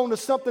hold on to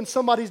something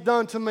somebody's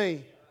done to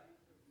me.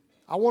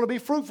 I want to be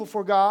fruitful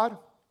for God.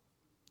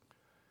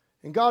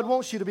 And God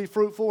wants you to be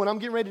fruitful, and I'm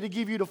getting ready to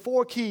give you the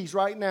 4 keys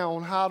right now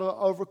on how to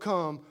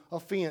overcome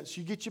offense.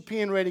 You get your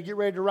pen ready, get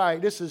ready to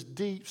write. This is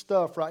deep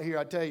stuff right here,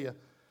 I tell you.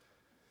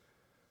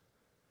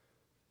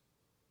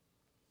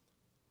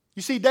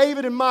 You see,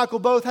 David and Michal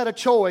both had a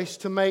choice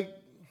to make.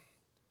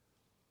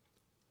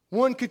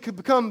 One could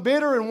become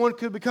bitter and one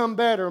could become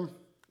better.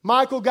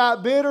 Michal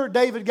got bitter,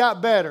 David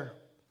got better.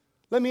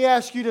 Let me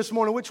ask you this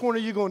morning, which one are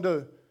you going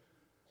to do?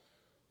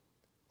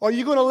 Are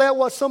you going to let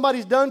what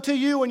somebody's done to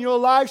you in your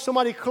life,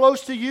 somebody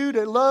close to you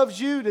that loves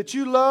you, that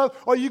you love,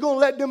 are you going to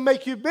let them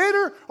make you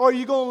bitter, or are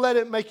you going to let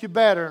it make you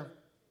better?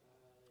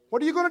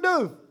 What are you going to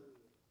do?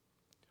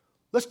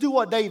 Let's do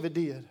what David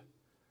did.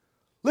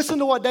 Listen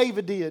to what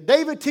David did.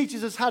 David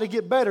teaches us how to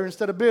get better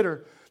instead of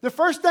bitter. The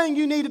first thing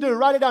you need to do,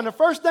 write it down, the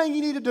first thing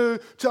you need to do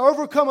to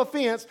overcome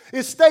offense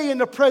is stay in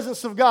the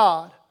presence of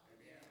God.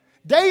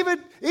 David,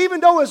 even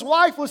though his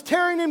wife was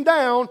tearing him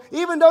down,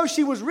 even though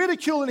she was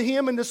ridiculing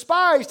him and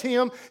despised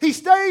him, he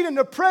stayed in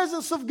the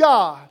presence of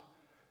God.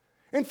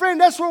 And friend,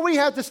 that's where we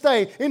have to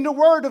stay, in the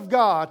Word of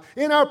God,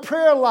 in our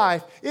prayer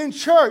life, in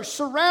church,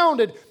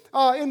 surrounded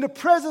in the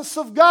presence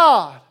of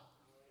God.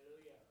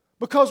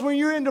 Because when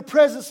you're in the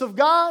presence of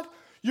God,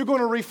 you're going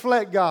to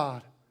reflect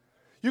God.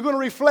 You're going to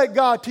reflect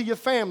God to your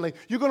family.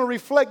 You're going to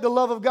reflect the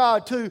love of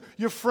God to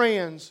your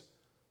friends.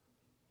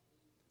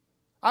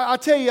 I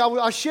tell you,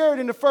 I shared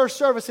in the first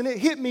service, and it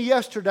hit me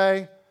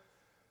yesterday.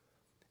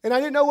 And I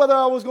didn't know whether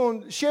I was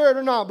going to share it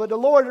or not, but the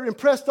Lord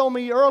impressed on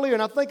me earlier,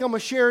 and I think I'm going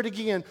to share it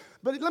again.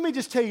 But let me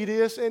just tell you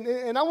this,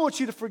 and I want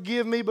you to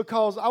forgive me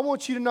because I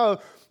want you to know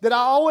that I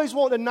always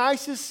want the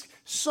nicest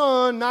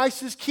son,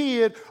 nicest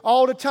kid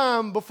all the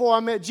time before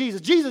I met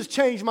Jesus. Jesus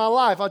changed my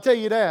life, I'll tell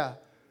you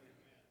that.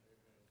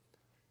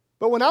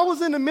 But when I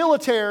was in the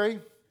military,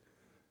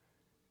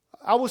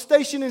 I was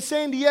stationed in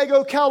San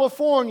Diego,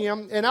 California,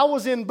 and I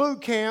was in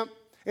boot camp.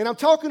 And I'm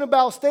talking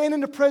about staying in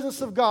the presence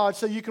of God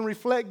so you can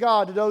reflect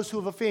God to those who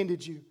have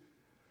offended you.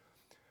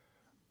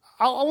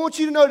 I want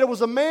you to know there was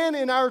a man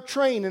in our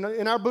training,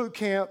 in our boot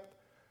camp.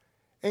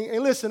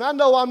 And listen, I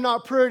know I'm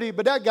not pretty,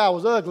 but that guy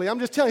was ugly. I'm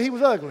just telling you, he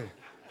was ugly.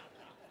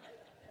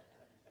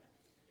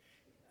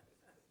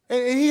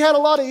 And he had a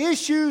lot of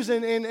issues,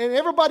 and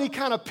everybody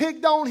kind of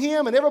picked on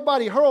him, and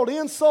everybody hurled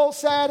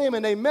insults at him,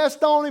 and they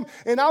messed on him.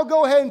 And I'll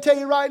go ahead and tell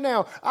you right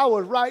now, I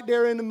was right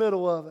there in the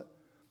middle of it.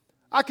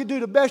 I could do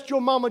the best your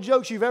mama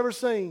jokes you've ever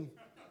seen.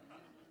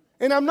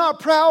 And I'm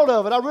not proud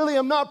of it. I really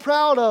am not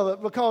proud of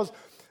it because,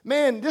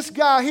 man, this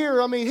guy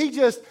here, I mean,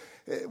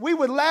 we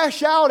would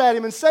lash out at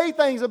him and say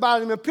things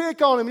about him and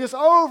pick on him just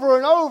over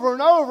and over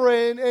and over.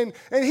 And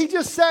he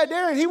just sat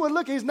there and he would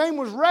look, his name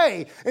was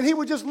Ray, and he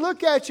would just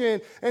look at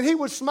you and he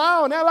would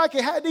smile and act like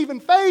it hadn't even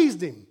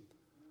fazed him.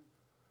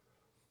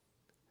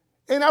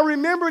 And I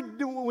remember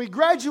when we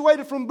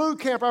graduated from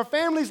boot camp, our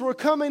families were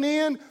coming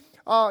in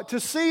to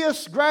see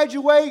us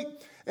graduate,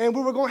 and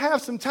we were going to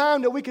have some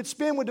time that we could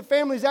spend with the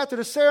families after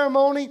the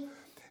ceremony.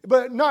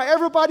 But not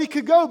everybody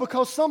could go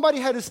because somebody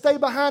had to stay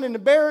behind in the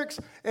barracks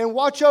and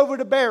watch over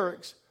the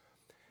barracks.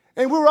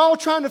 And we were all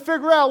trying to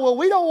figure out, well,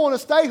 we don't want to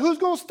stay. Who's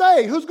going to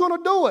stay? Who's going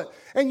to do it?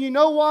 And you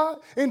know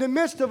what? In the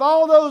midst of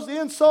all those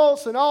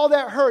insults and all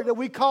that hurt that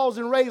we caused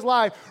in Ray's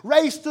life,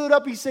 Ray stood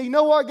up. He said, you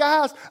know what,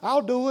 guys?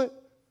 I'll do it.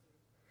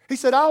 He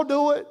said, I'll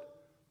do it.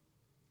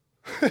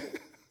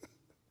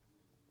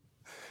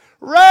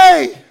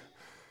 Ray,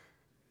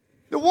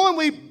 the one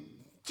we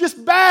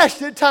just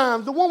bashed at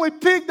times, the one we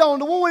picked on,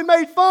 the one we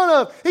made fun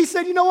of. He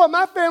said, you know what,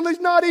 my family's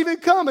not even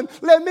coming.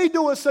 Let me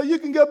do it so you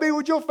can go be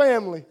with your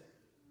family.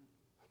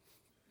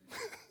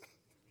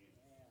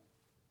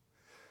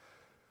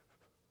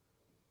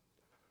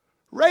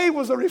 Ray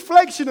was a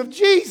reflection of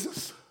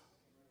Jesus.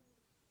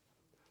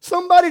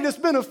 Somebody that's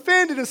been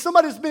offended and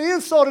somebody that's been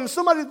insulted and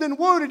somebody that's been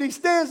wounded, he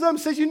stands up and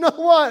says, you know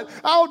what,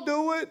 I'll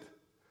do it.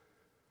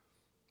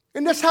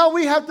 And that's how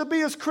we have to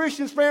be as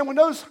Christians, friend. When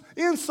those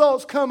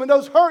insults come and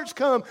those hurts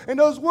come and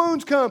those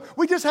wounds come,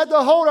 we just have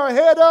to hold our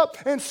head up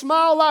and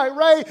smile like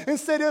Ray and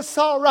say, it's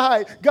all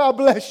right. God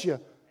bless you.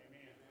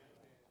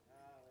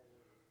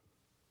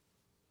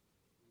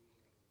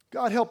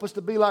 God help us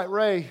to be like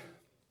Ray.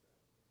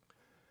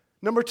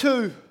 Number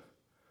 2,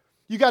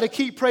 you got to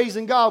keep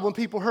praising God when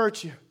people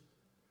hurt you.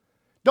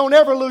 Don't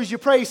ever lose your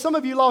praise. Some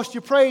of you lost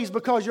your praise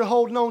because you're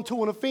holding on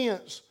to an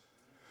offense.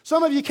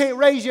 Some of you can't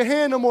raise your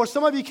hand no more.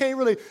 Some of you can't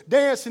really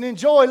dance and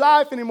enjoy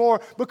life anymore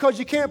because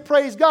you can't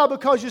praise God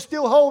because you're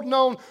still holding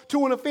on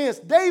to an offense.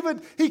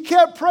 David, he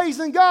kept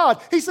praising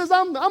God. He says,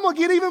 I'm going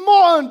to get even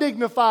more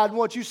undignified than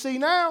what you see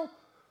now.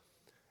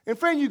 And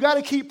friend, you got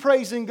to keep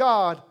praising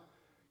God.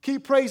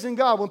 Keep praising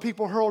God when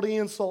people hurl the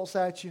insults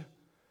at you.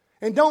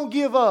 And don't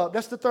give up.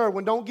 That's the third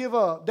one. Don't give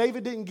up.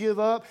 David didn't give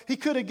up. He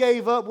could have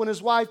gave up when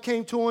his wife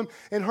came to him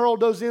and hurled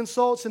those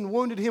insults and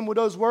wounded him with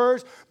those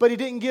words, but he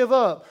didn't give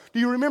up.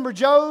 Do you remember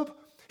Job?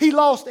 He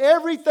lost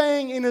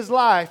everything in his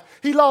life.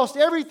 He lost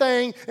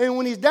everything, and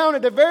when he's down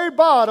at the very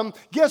bottom,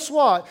 guess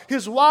what?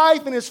 His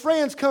wife and his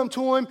friends come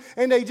to him,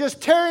 and they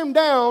just tear him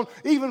down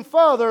even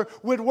further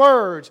with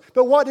words.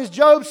 But what does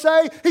Job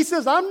say? He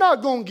says, I'm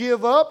not going to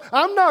give up.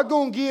 I'm not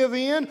going to give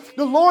in.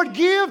 The Lord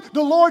give,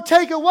 the Lord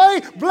take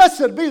away.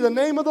 Blessed be the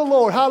name of the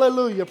Lord.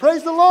 Hallelujah.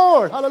 Praise the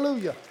Lord.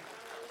 Hallelujah.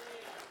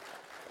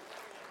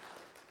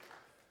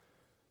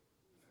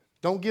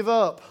 Don't give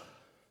up.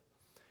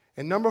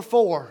 And number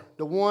 4,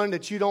 the one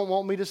that you don't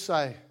want me to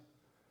say.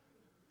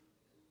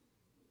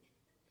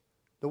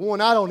 The one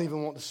I don't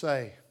even want to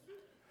say.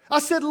 I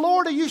said,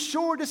 Lord, are you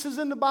sure this is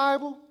in the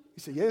Bible? He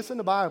said, yeah, it's in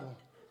the Bible.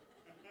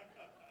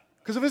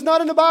 Because if it's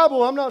not in the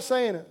Bible, I'm not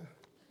saying it.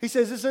 He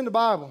says, it's in the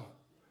Bible.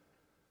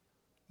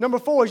 Number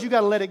 4 is you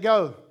got to let it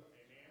go.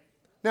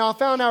 Now, I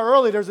found out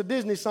earlier there's a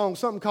Disney song,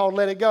 something called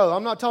Let It Go.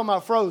 I'm not talking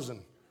about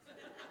Frozen.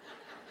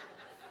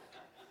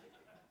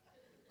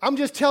 I'm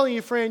just telling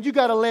you, friend, you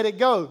got to let it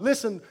go.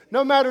 Listen,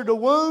 no matter the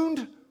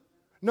wound,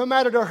 no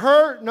matter the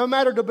hurt, no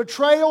matter the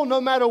betrayal,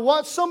 no matter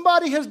what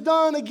somebody has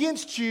done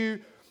against you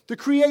to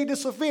create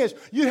this offense,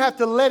 you have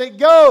to let it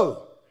go.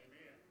 Amen.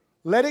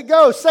 Let it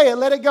go. Say it,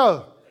 let it go.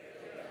 Let it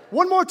go.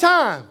 One more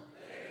time.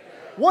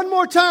 One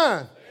more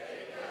time.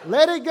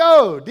 Let it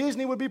go.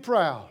 Disney would be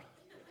proud.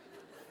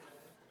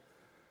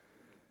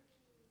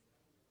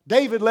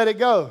 David let it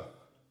go.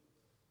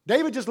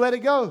 David just let it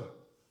go.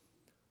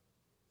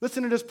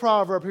 Listen to this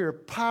proverb here.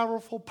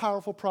 Powerful,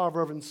 powerful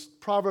proverb in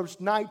Proverbs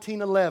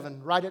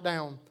 19:11. Write it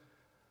down.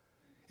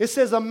 It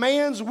says, a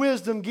man's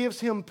wisdom gives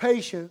him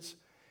patience.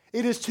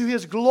 It is to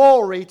his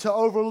glory to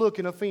overlook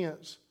an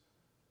offense.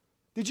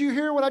 Did you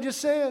hear what I just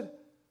said?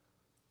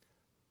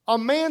 A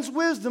man's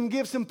wisdom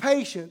gives him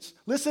patience.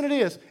 Listen to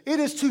this. It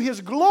is to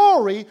his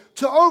glory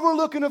to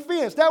overlook an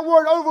offense. That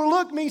word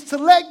overlook means to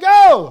let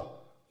go.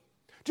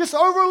 Just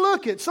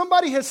overlook it.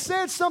 Somebody has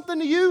said something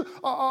to you,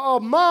 a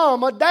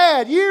mom, a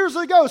dad, years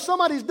ago.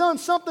 Somebody's done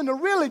something to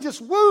really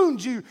just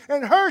wound you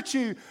and hurt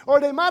you. Or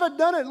they might have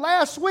done it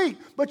last week.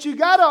 But you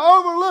got to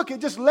overlook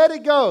it. Just let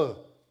it go.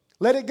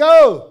 Let it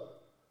go.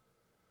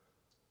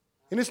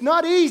 And it's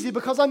not easy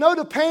because I know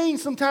the pain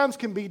sometimes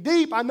can be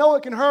deep. I know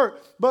it can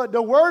hurt. But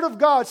the Word of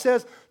God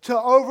says to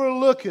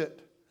overlook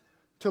it,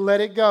 to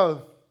let it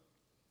go.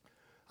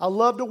 I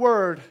love the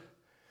Word.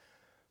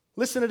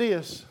 Listen to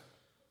this.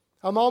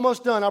 I'm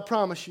almost done, I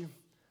promise you.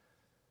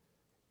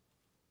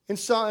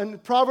 In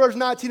Proverbs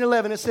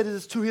 19:11, it says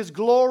it's to his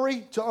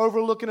glory to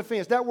overlook an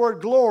offense. That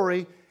word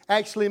glory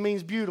actually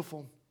means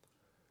beautiful.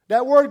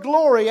 That word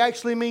glory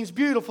actually means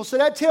beautiful. So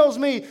that tells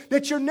me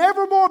that you're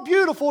never more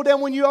beautiful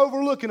than when you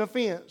overlook an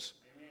offense.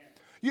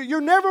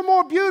 You're never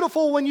more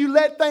beautiful when you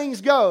let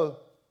things go.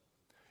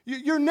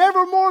 You're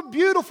never more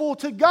beautiful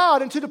to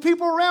God and to the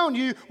people around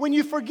you when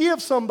you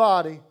forgive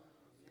somebody.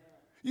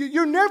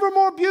 You're never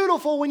more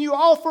beautiful when you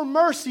offer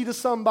mercy to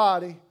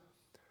somebody.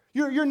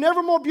 You're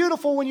never more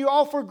beautiful when you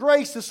offer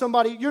grace to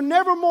somebody. You're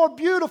never more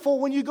beautiful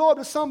when you go up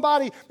to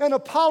somebody and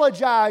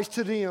apologize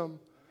to them.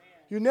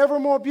 You're never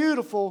more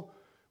beautiful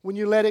when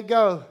you let it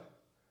go.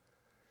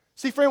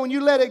 See, friend, when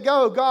you let it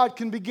go, God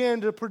can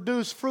begin to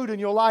produce fruit in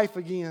your life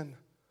again.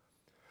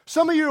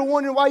 Some of you are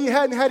wondering why you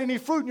hadn't had any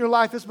fruit in your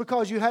life. It's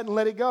because you hadn't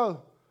let it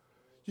go.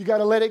 You got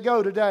to let it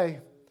go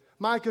today.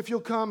 Mike, if you'll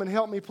come and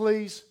help me,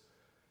 please.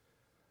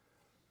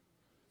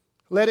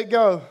 Let it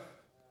go.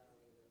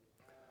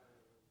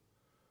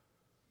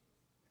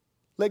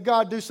 Let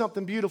God do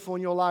something beautiful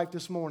in your life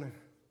this morning.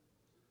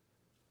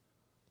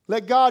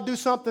 Let God do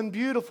something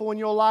beautiful in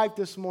your life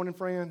this morning,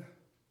 friend.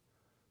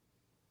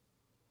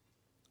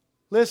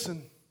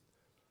 Listen,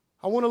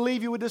 I want to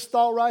leave you with this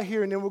thought right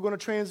here, and then we're going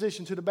to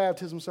transition to the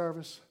baptism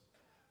service.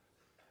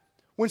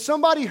 When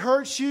somebody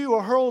hurts you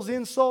or hurls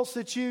insults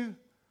at you,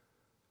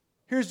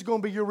 here's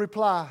going to be your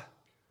reply.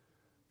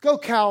 Go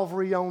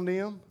Calvary on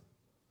them.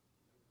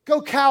 Go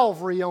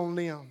Calvary on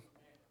them.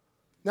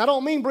 Now, I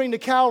don't mean bring the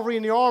Calvary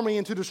in the army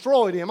and to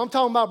destroy them. I'm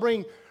talking about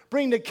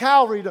bring the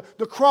Calvary,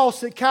 the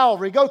cross at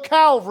Calvary. Go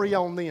Calvary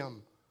on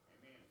them.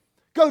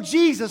 Go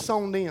Jesus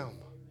on them.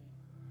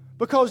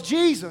 Because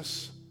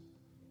Jesus,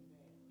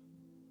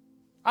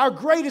 our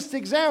greatest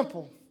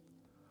example,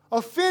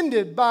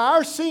 offended by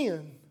our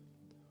sin,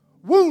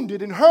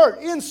 wounded and hurt,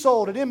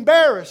 insulted,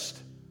 embarrassed,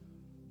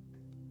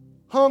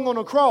 hung on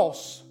a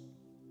cross,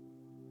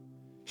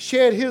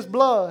 shed His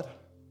blood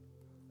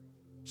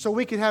so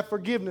we can have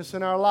forgiveness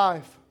in our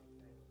life.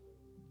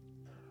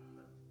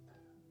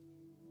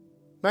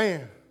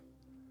 Man,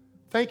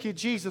 thank you,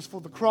 Jesus, for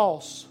the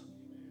cross.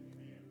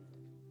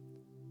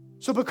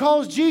 So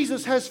because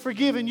Jesus has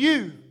forgiven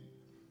you,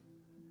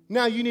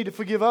 now you need to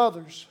forgive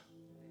others.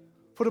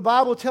 For the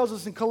Bible tells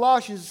us in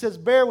Colossians, it says,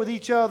 bear with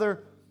each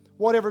other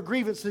whatever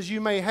grievances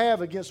you may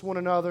have against one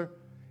another,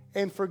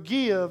 and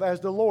forgive as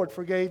the Lord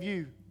forgave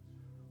you.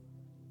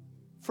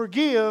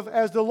 Forgive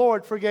as the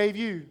Lord forgave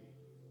you.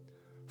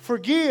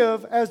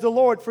 Forgive as the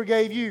Lord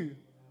forgave you.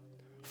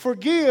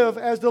 Forgive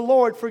as the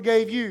Lord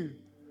forgave you.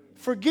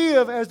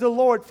 Forgive as the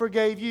Lord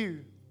forgave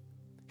you.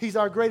 He's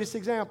our greatest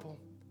example.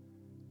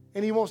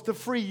 And He wants to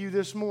free you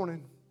this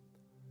morning.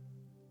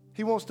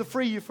 He wants to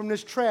free you from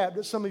this trap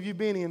that some of you have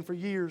been in for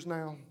years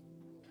now.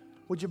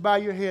 Would you bow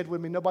your head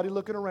with me? Nobody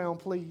looking around,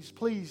 please.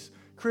 Please,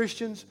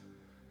 Christians,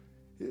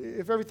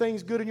 if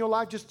everything's good in your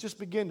life, just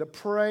begin to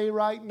pray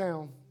right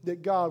now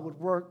that God would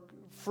work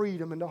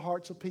freedom in the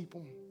hearts of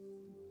people.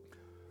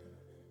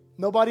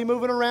 Nobody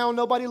moving around,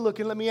 nobody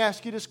looking. Let me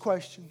ask you this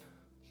question.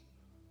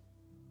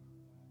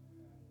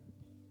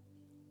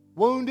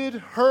 Wounded,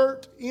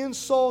 hurt,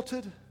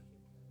 insulted,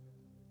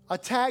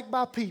 attacked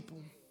by people.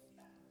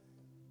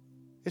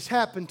 It's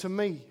happened to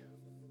me.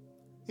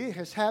 It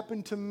has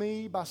happened to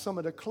me by some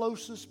of the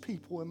closest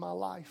people in my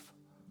life.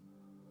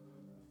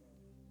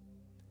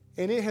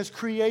 And it has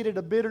created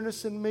a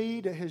bitterness in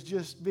me that has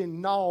just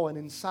been gnawing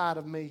inside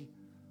of me.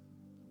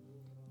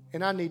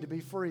 And I need to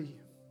be free.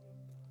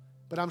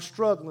 But I'm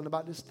struggling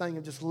about this thing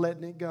of just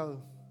letting it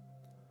go.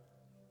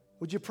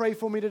 Would you pray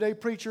for me today,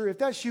 preacher? If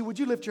that's you, would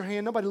you lift your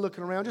hand? Nobody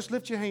looking around. Just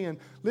lift your hand.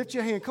 Lift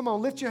your hand. Come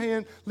on, lift your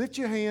hand. Lift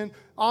your hand.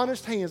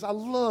 Honest hands. I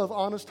love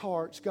honest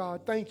hearts,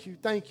 God. Thank you.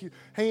 Thank you.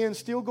 Hands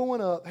still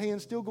going up.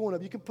 Hands still going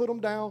up. You can put them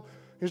down.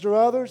 Is there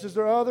others? Is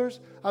there others?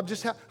 I'm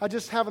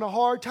just having a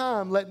hard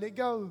time letting it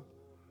go.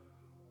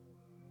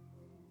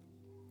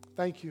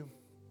 Thank you.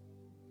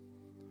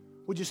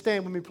 Would you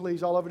stand with me,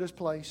 please, all over this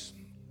place?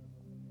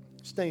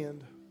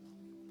 Stand.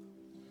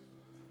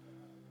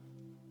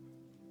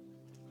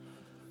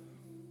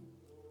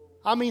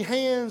 I mean,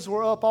 hands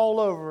were up all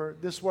over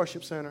this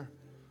worship center.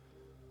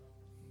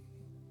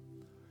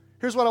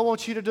 Here's what I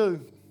want you to do.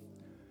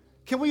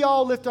 Can we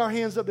all lift our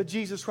hands up to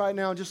Jesus right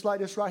now, just like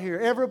this right here?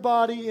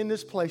 Everybody in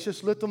this place,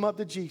 just lift them up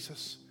to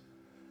Jesus.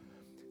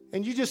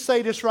 And you just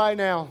say this right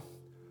now.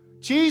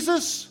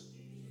 Jesus,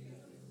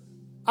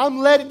 I'm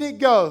letting it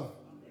go.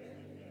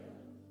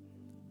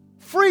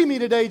 Free me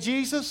today,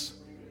 Jesus.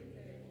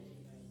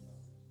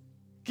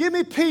 Give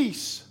me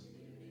peace.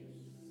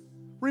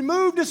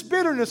 Remove this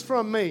bitterness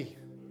from me.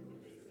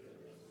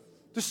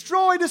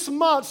 Destroy this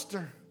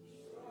monster.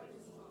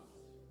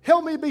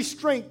 Help me be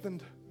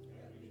strengthened.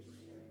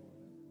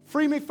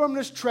 Free me from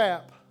this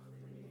trap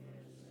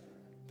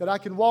that I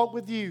can walk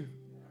with you,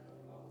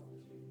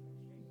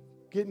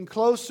 getting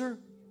closer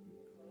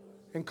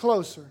and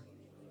closer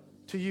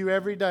to you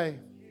every day.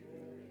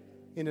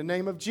 In the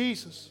name of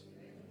Jesus.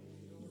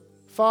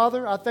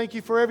 Father, I thank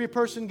you for every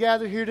person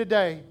gathered here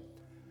today.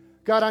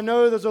 God, I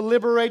know there's a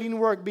liberating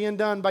work being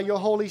done by your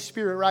Holy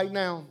Spirit right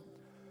now.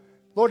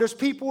 Lord, there's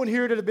people in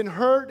here that have been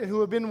hurt and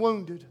who have been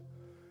wounded.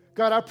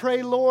 God, I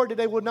pray, Lord, that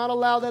they would not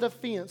allow that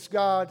offense,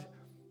 God,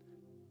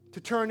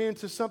 to turn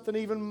into something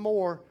even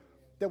more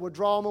that would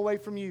draw them away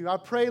from you. I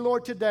pray,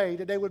 Lord, today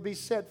that they would be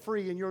set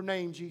free in your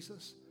name,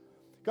 Jesus.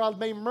 God,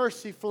 may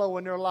mercy flow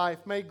in their life.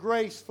 May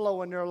grace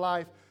flow in their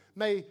life.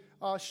 May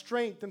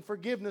strength and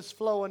forgiveness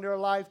flow in their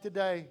life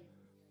today.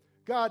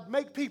 God,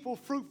 make people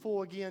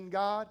fruitful again,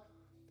 God.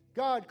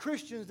 God,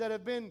 Christians that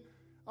have been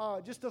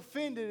just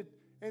offended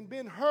and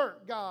been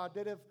hurt, God,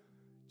 that have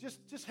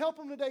just help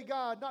them today,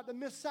 God, not to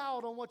miss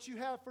out on what you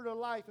have for their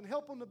life, and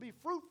help them to be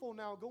fruitful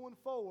now going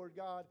forward,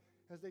 God,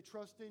 as they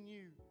trust in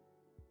you.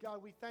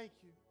 God, we thank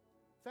you.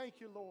 Thank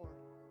you, Lord.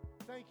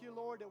 Thank you,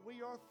 Lord, that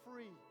we are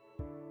free.